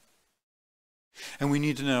courage. And we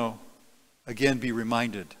need to know, again, be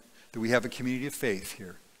reminded that we have a community of faith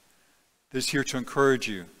here that's here to encourage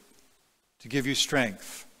you, to give you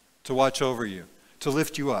strength, to watch over you, to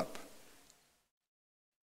lift you up.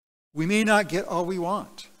 We may not get all we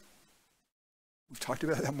want. We've talked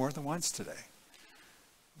about that more than once today.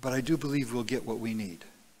 But I do believe we'll get what we need.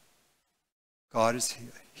 God is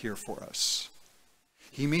here for us.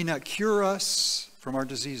 He may not cure us from our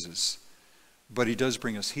diseases, but he does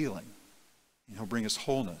bring us healing. And he'll bring us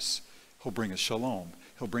wholeness. He'll bring us shalom.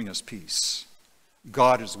 He'll bring us peace.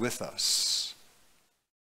 God is with us.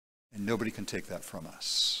 And nobody can take that from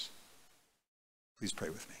us. Please pray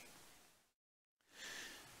with me.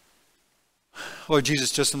 Lord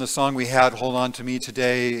Jesus, just in the song we had, Hold On to Me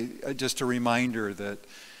today, just a reminder that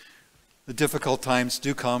the difficult times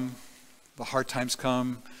do come. The hard times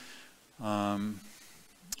come, and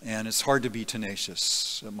it's hard to be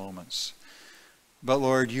tenacious at moments. But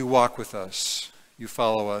Lord, you walk with us. You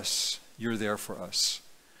follow us. You're there for us.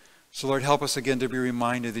 So Lord, help us again to be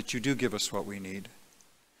reminded that you do give us what we need.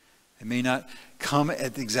 It may not come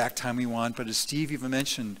at the exact time we want, but as Steve even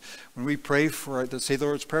mentioned, when we pray for it, to say the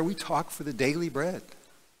Lord's Prayer, we talk for the daily bread.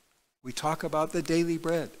 We talk about the daily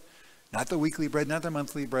bread. Not the weekly bread, not the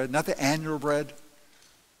monthly bread, not the annual bread,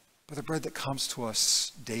 but the bread that comes to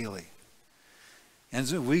us daily. And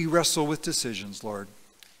as we wrestle with decisions, Lord,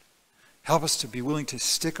 help us to be willing to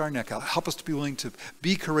stick our neck out. Help us to be willing to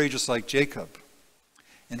be courageous like Jacob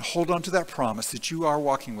and hold on to that promise that you are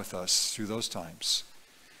walking with us through those times.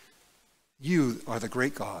 You are the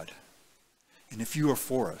great God. And if you are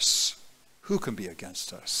for us, who can be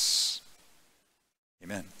against us?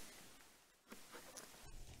 Amen.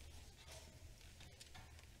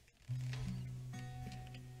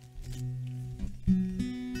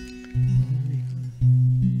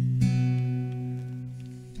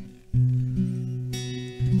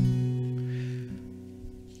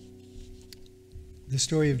 The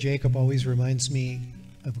story of Jacob always reminds me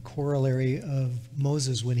of a corollary of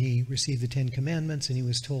Moses when he received the Ten Commandments and he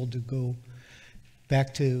was told to go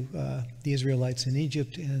back to the Israelites in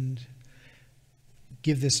Egypt and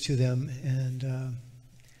give this to them. And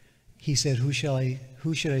he said, who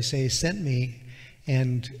should I say sent me?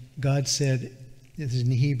 And God said, this is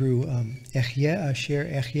in Hebrew, Echye Asher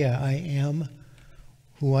Echye, I am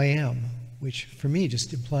who I am, which for me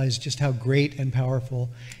just implies just how great and powerful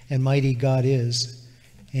and mighty God is.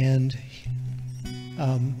 And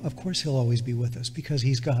of course he'll always be with us because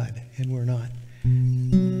he's God and we're not.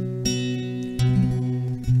 And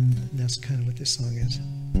that's kind of what this song is.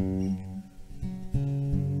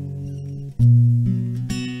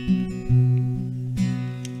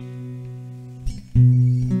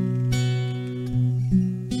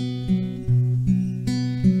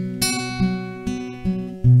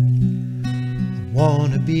 I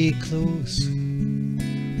wanna be close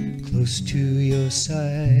to your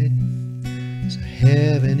side. So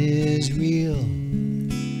heaven is real,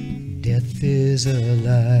 death is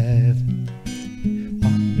alive.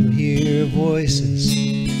 Want to hear voices,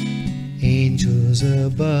 angels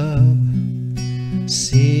above,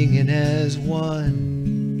 singing as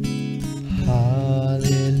one.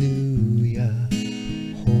 Hallelujah,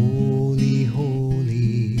 holy,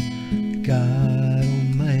 holy, God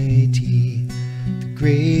Almighty, the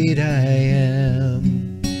great I am.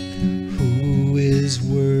 Who is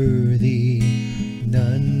worthy?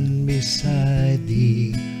 None beside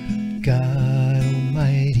thee, God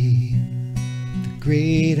Almighty, the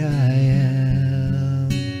great I am.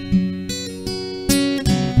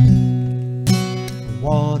 I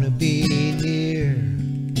want to be near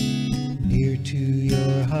to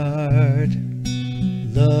your heart,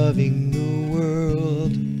 loving the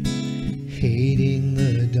world, hating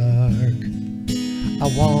the dark. I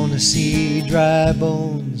want to see dry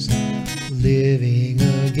bones living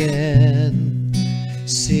again,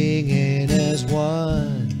 singing as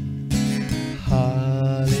one.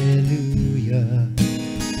 Hallelujah,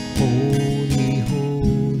 holy,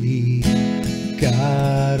 holy,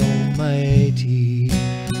 God Almighty,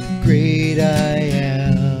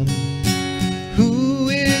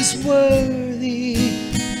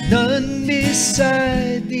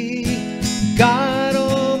 beside thee, God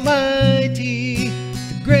Almighty,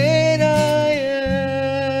 the great I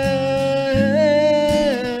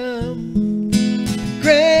am,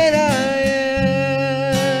 great I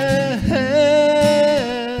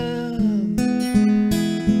am.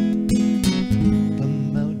 The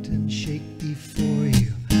mountains shake before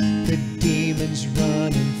you, the demons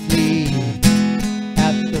run and flee.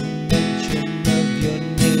 At the mention of your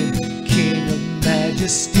name, King of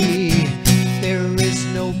Majesty, there is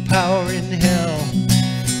no power in hell,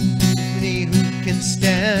 any who can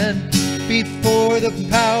stand before the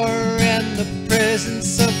power and the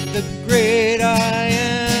presence of the great I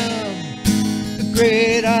am, the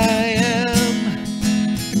great I am,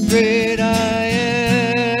 the great I am,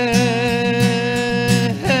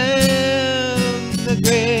 the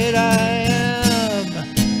great I am,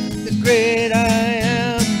 the great I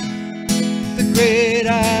am, the great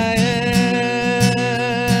I am.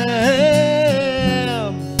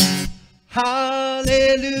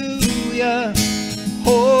 Hallelujah.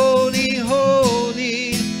 Holy,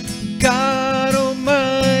 holy, God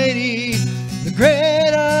Almighty, the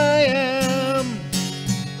great I am,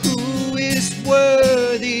 who is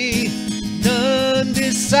worthy, none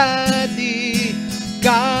beside thee,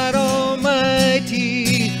 God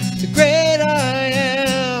Almighty, the great I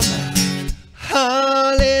am.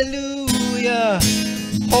 Hallelujah.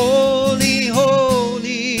 Holy,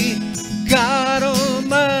 holy, God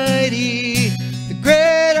Almighty, the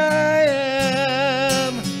great I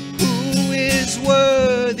am, who is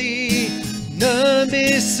worthy, none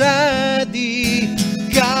beside thee,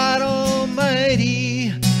 God Almighty,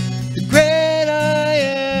 the great I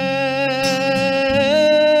am,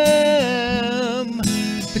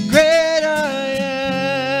 the great I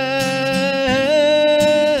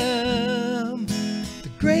am, the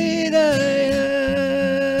great I am.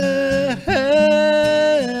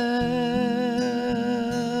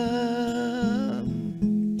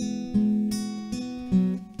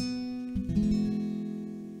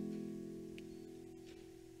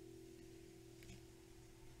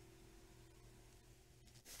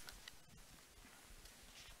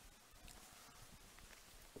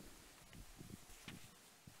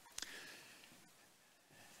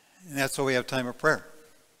 And that's why we have time of prayer.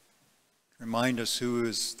 Remind us who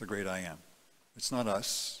is the great I am. It's not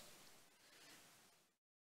us.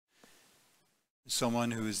 It's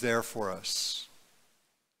someone who is there for us,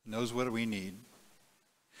 knows what we need,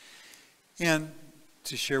 and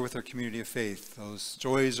to share with our community of faith those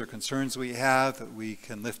joys or concerns we have that we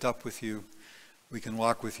can lift up with you, we can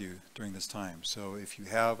walk with you during this time. So if you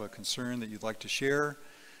have a concern that you'd like to share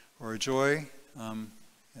or a joy, I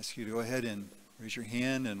ask you to go ahead and raise your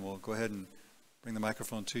hand, and we'll go ahead and bring the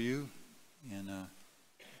microphone to you and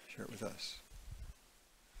share it with us.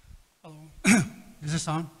 Hello. Is this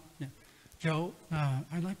on? Yeah. Joe,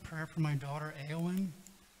 I'd like prayer for my daughter, Aowen.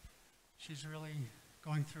 She's really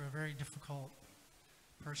going through a very difficult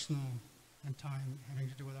personal time having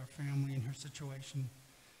to do with our family and her situation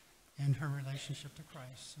and her relationship to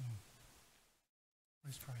Christ. So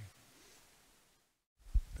please pray.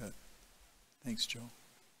 Good. Thanks, Joe.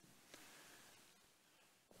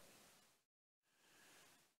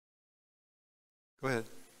 Go ahead.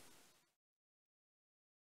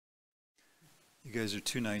 You guys are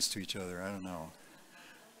too nice to each other. I don't know.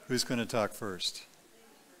 Who's going to talk first?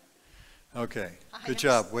 Okay. Good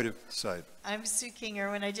job. Way to decide. I'm Sue King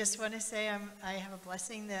Irwin. I just want to say I have a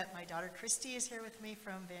blessing that my daughter Christy is here with me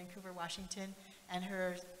from Vancouver, Washington, and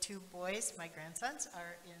her two boys, my grandsons,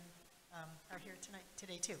 are here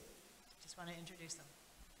today too. Just want to introduce them.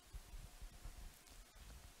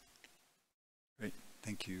 Great.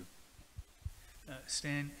 Thank you.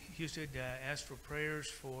 Stan Husted asked for prayers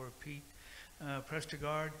for Pete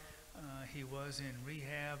Prestegard. He was in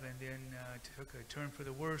rehab and then took a turn for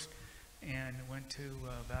the worst and went to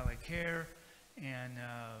Valley Care, and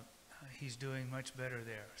he's doing much better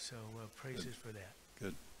there. So praises for that.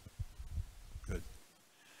 Good. Good.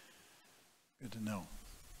 Good to know.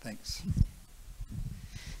 Thanks.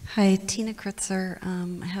 Hi, Tina Kritzer.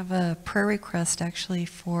 I have a prayer request actually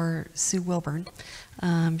for Sue Wilburn.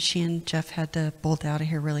 She and Jeff had to bolt out of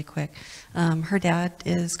here really quick. Her dad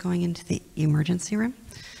is going into the emergency room.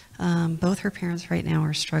 Both her parents right now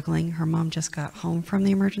are struggling. Her mom just got home from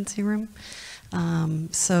the emergency room.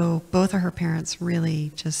 So both of her parents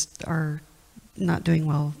really just are not doing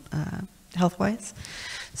well health-wise.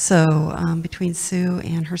 So between Sue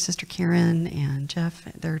and her sister Karen and Jeff,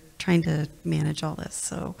 they're trying to manage all this.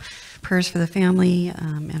 So prayers for the family,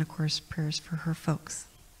 and of course prayers for her folks.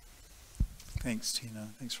 Thanks,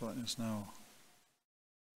 Tina. Thanks for letting us know.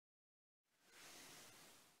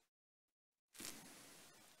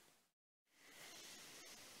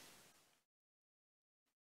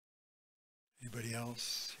 Anybody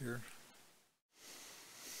else here?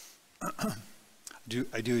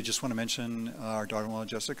 I do just want to mention our daughter-in-law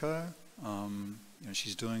Jessica.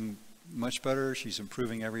 She's doing much better. She's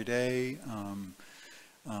improving every day.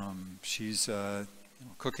 She's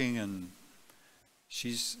cooking, and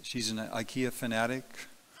she's an IKEA fanatic.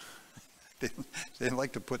 They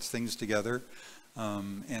like to put things together,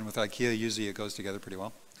 and with IKEA usually it goes together pretty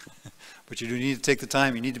well. But you do need to take the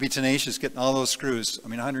time. You need to be tenacious getting all those screws.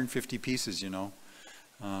 150 pieces,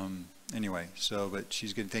 Anyway, but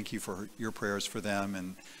she's good. Thank you for your prayers for them,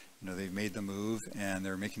 and they've made the move and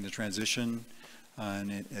they're making the transition,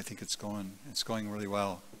 and I think it's going really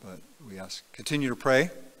well. But we continue to pray.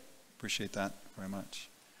 Appreciate that very much.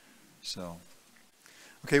 So,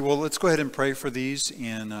 okay, well, let's go ahead and pray for these,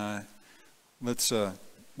 and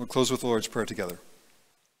we'll close with the Lord's Prayer together.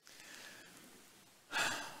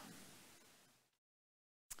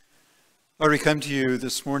 Lord, we come to you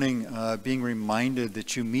this morning being reminded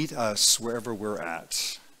that you meet us wherever we're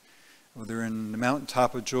at. Whether in the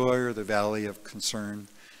mountaintop of joy or the valley of concern,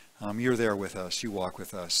 you're there with us. You walk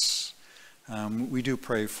with us. We do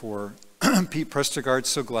pray for Pete Prestegard.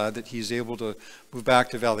 So glad that he's able to move back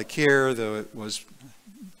to Valley Care, though it was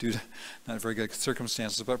due to not very good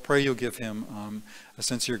circumstances. But pray you'll give him a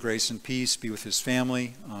sense of your grace and peace. Be with his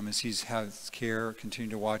family as he's has care. Continue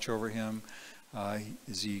to watch over him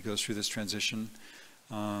as he goes through this transition,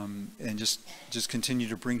 and just continue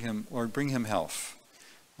to bring him health,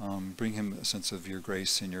 bring him a sense of your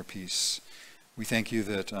grace and your peace. We thank you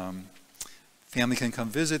that family can come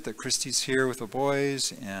visit, that Christy's here with the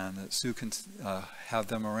boys, and that Sue can have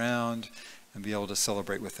them around and be able to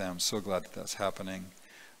celebrate with them. So glad that that's happening.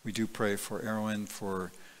 We do pray for Erwin,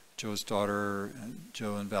 for Joe's daughter,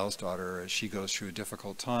 Joe and Val's daughter, as she goes through a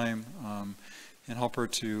difficult time, and help her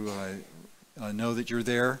to know that you're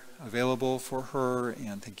there, available for her,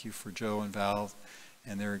 and thank you for Joe and Val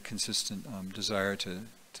and their consistent desire to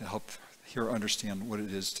help her understand what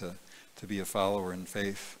it is to be a follower in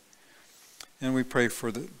faith. And we pray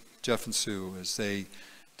for Jeff and Sue as they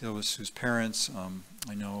deal with Sue's parents.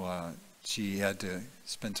 I know she had to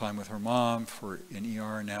spend time with her mom in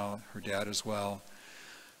ER, now her dad as well.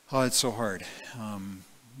 Oh, it's so hard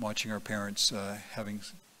watching our parents having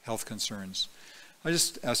health concerns. I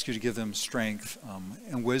just ask you to give them strength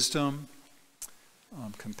and wisdom,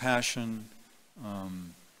 compassion,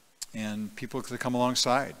 and people to come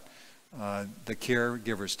alongside, the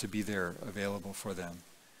caregivers to be there available for them.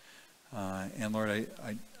 And Lord,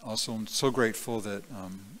 I also am so grateful that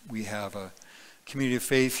we have a community of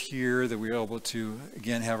faith here, that we're able to,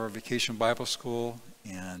 again, have our vacation Bible school,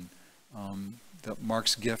 and that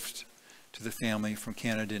Mark's gift to the family from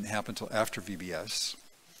Canada didn't happen until after VBS.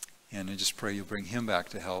 And I just pray you'll bring him back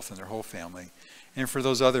to health and their whole family. And for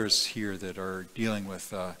those others here that are dealing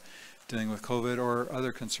with COVID or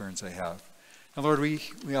other concerns they have. And Lord, we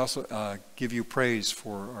also give you praise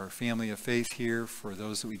for our family of faith here, for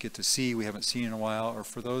those that we get to see we haven't seen in a while, or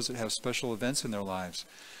for those that have special events in their lives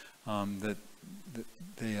that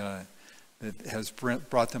has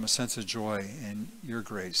brought them a sense of joy and your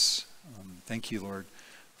grace. Thank you, Lord,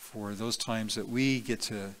 for those times that we get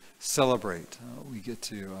to celebrate. We get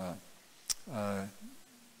to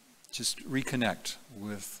just reconnect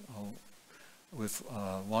with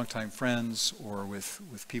longtime friends, or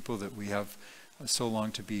with people that we have so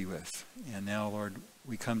long to be with. And now, Lord,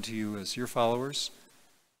 we come to you as your followers,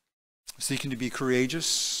 seeking to be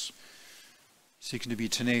courageous, seeking to be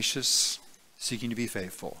tenacious, seeking to be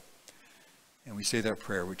faithful. And we say that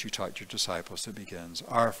prayer which you taught your disciples that begins,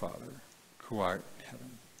 Our Father, who art in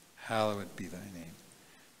heaven, hallowed be thy name.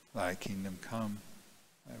 Thy kingdom come,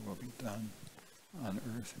 thy will be done on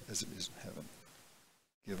earth as it is in heaven.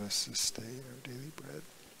 Give us this day our daily bread,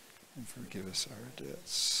 and forgive us our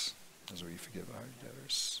debts, as we forgive our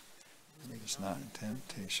debtors. Lead us not in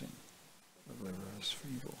temptation, but deliver us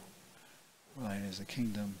from evil. Thine is the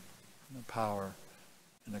kingdom, and the power,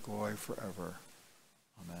 and the glory forever.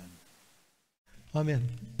 Amen. Amen.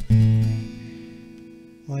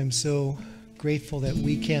 Well, I'm so grateful that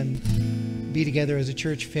we can be together as a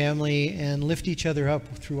church family and lift each other up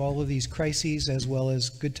through all of these crises, as well as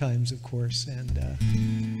good times, of course. And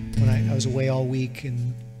when I was away all week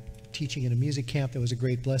and teaching in a music camp, that was a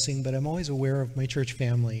great blessing. But I'm always aware of my church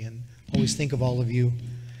family and always think of all of you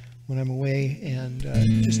when I'm away, and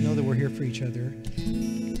just know that we're here for each other.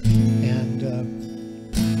 And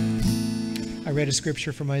I read a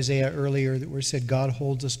scripture from Isaiah earlier where it said, God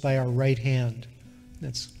holds us by our right hand.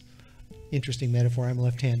 That's interesting metaphor. I'm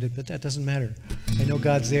left-handed, but that doesn't matter. I know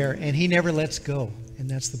God's there, and he never lets go, and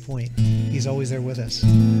that's the point. He's always there with us.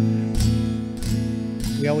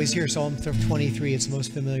 We always hear Psalm 23. It's the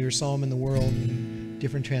most familiar psalm in the world. And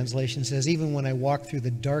different translations says, even when I walk through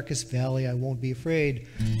the darkest valley, I won't be afraid,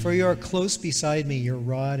 for you are close beside me. Your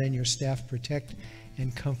rod and your staff protect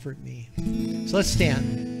and comfort me. So let's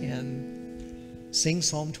stand and sing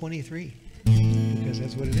Psalm 23, because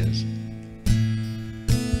that's what it is.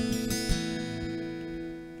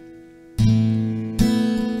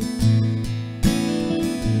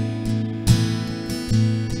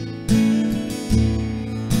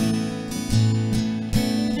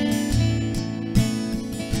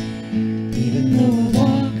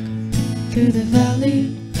 Through the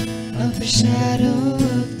valley of the shadow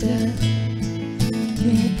of death,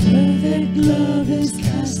 your perfect love is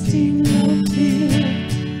casting out fear.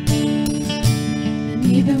 And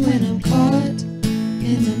even when I'm caught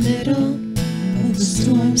in the middle of the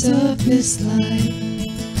storms of this life,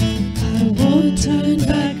 I won't turn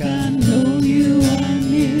back, I know you are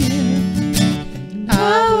near.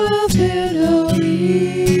 I will fear no evil.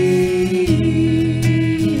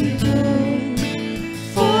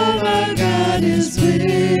 Is with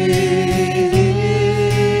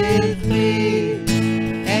me,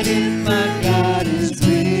 and if my God is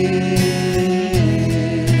with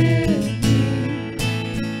me,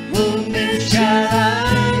 whom then shall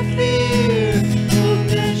I fear? Whom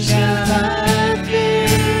then shall I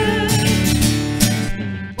fear?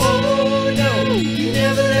 Oh no, you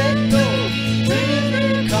never let go when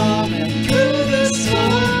you're calm and through the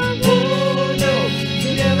storm. Oh no,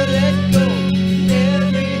 you never let go.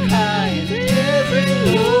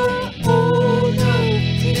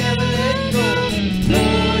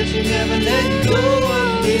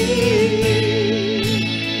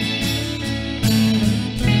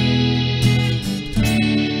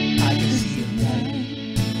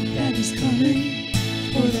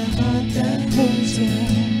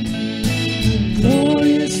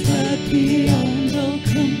 Beyond all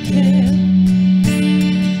compare,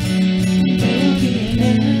 there'll be an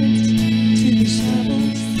end to these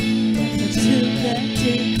troubles, but until that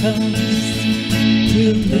day comes,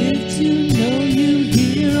 we'll live to know you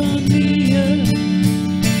here on the earth,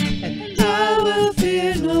 and I will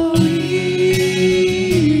fear no evil,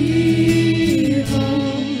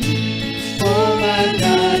 for my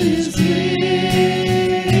God is with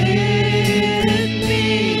me,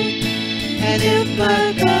 and if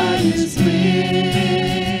my God is with me,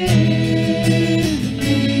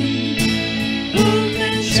 whom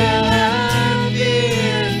then shall I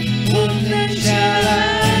fear? Whom then shall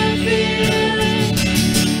I fear?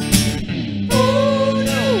 Oh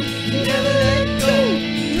no, you never let go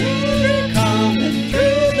through the calm and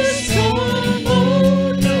through the storm.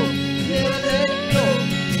 Oh no, you never let go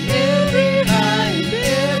every high and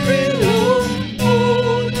every low.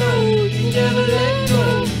 Oh no, you never let go.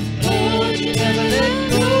 Lord, you never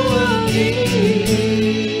let go.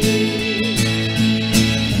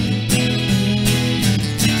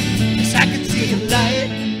 Yes, I can see the light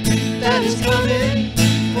that is coming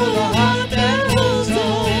for the heart that holds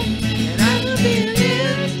on, and I will be an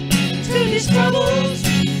end to these troubles,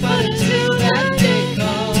 but until that day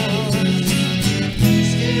comes,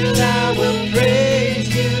 still I will praise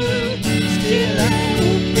you, still I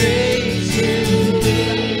will praise you.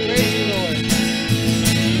 Praise you, Lord.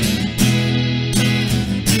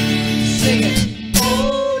 Sing it.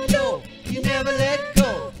 Oh no, you never let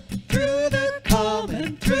go through the calm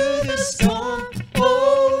and through the storm.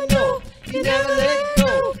 Oh no, you never let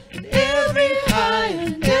go in every high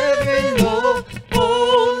and every low.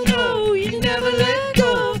 Oh no, you never let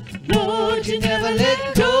go. Lord, you never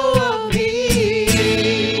let go of me.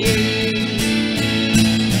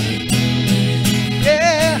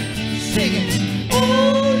 Yeah, sing it.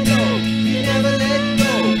 Oh no, you never let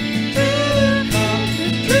go through the calm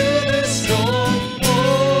and through the storm.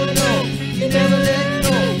 Oh no, you never let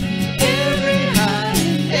go every high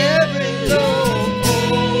and every low.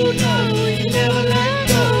 Oh no, you never let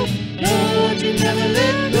go. Lord, you never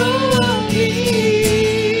let go of me.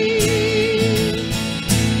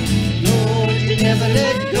 Lord, you never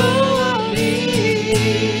let go of me.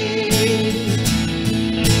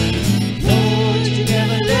 Lord, you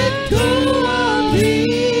never let go of me.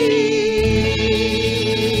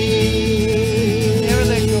 Never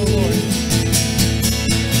let go, Lord.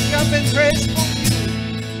 Jump and praise for you.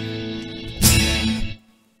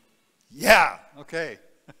 Yeah, okay.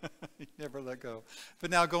 You never let go. But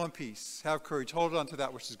now go in peace. Have courage. Hold on to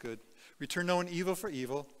that which is good. Return no one evil for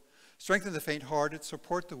evil. Strengthen the faint-hearted.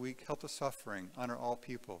 Support the weak. Help the suffering. Honor all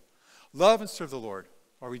people. Love and serve the Lord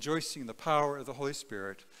while rejoicing in the power of the Holy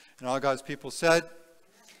Spirit. And all God's people said,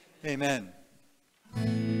 Amen.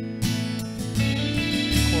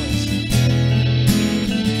 Chorus.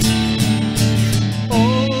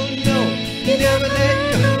 Oh.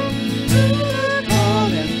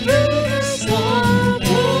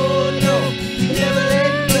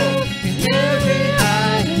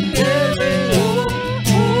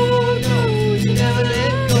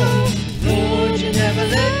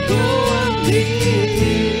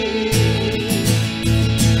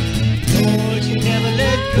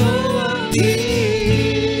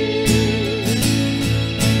 here.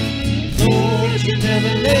 Lord, you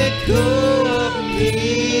never let go.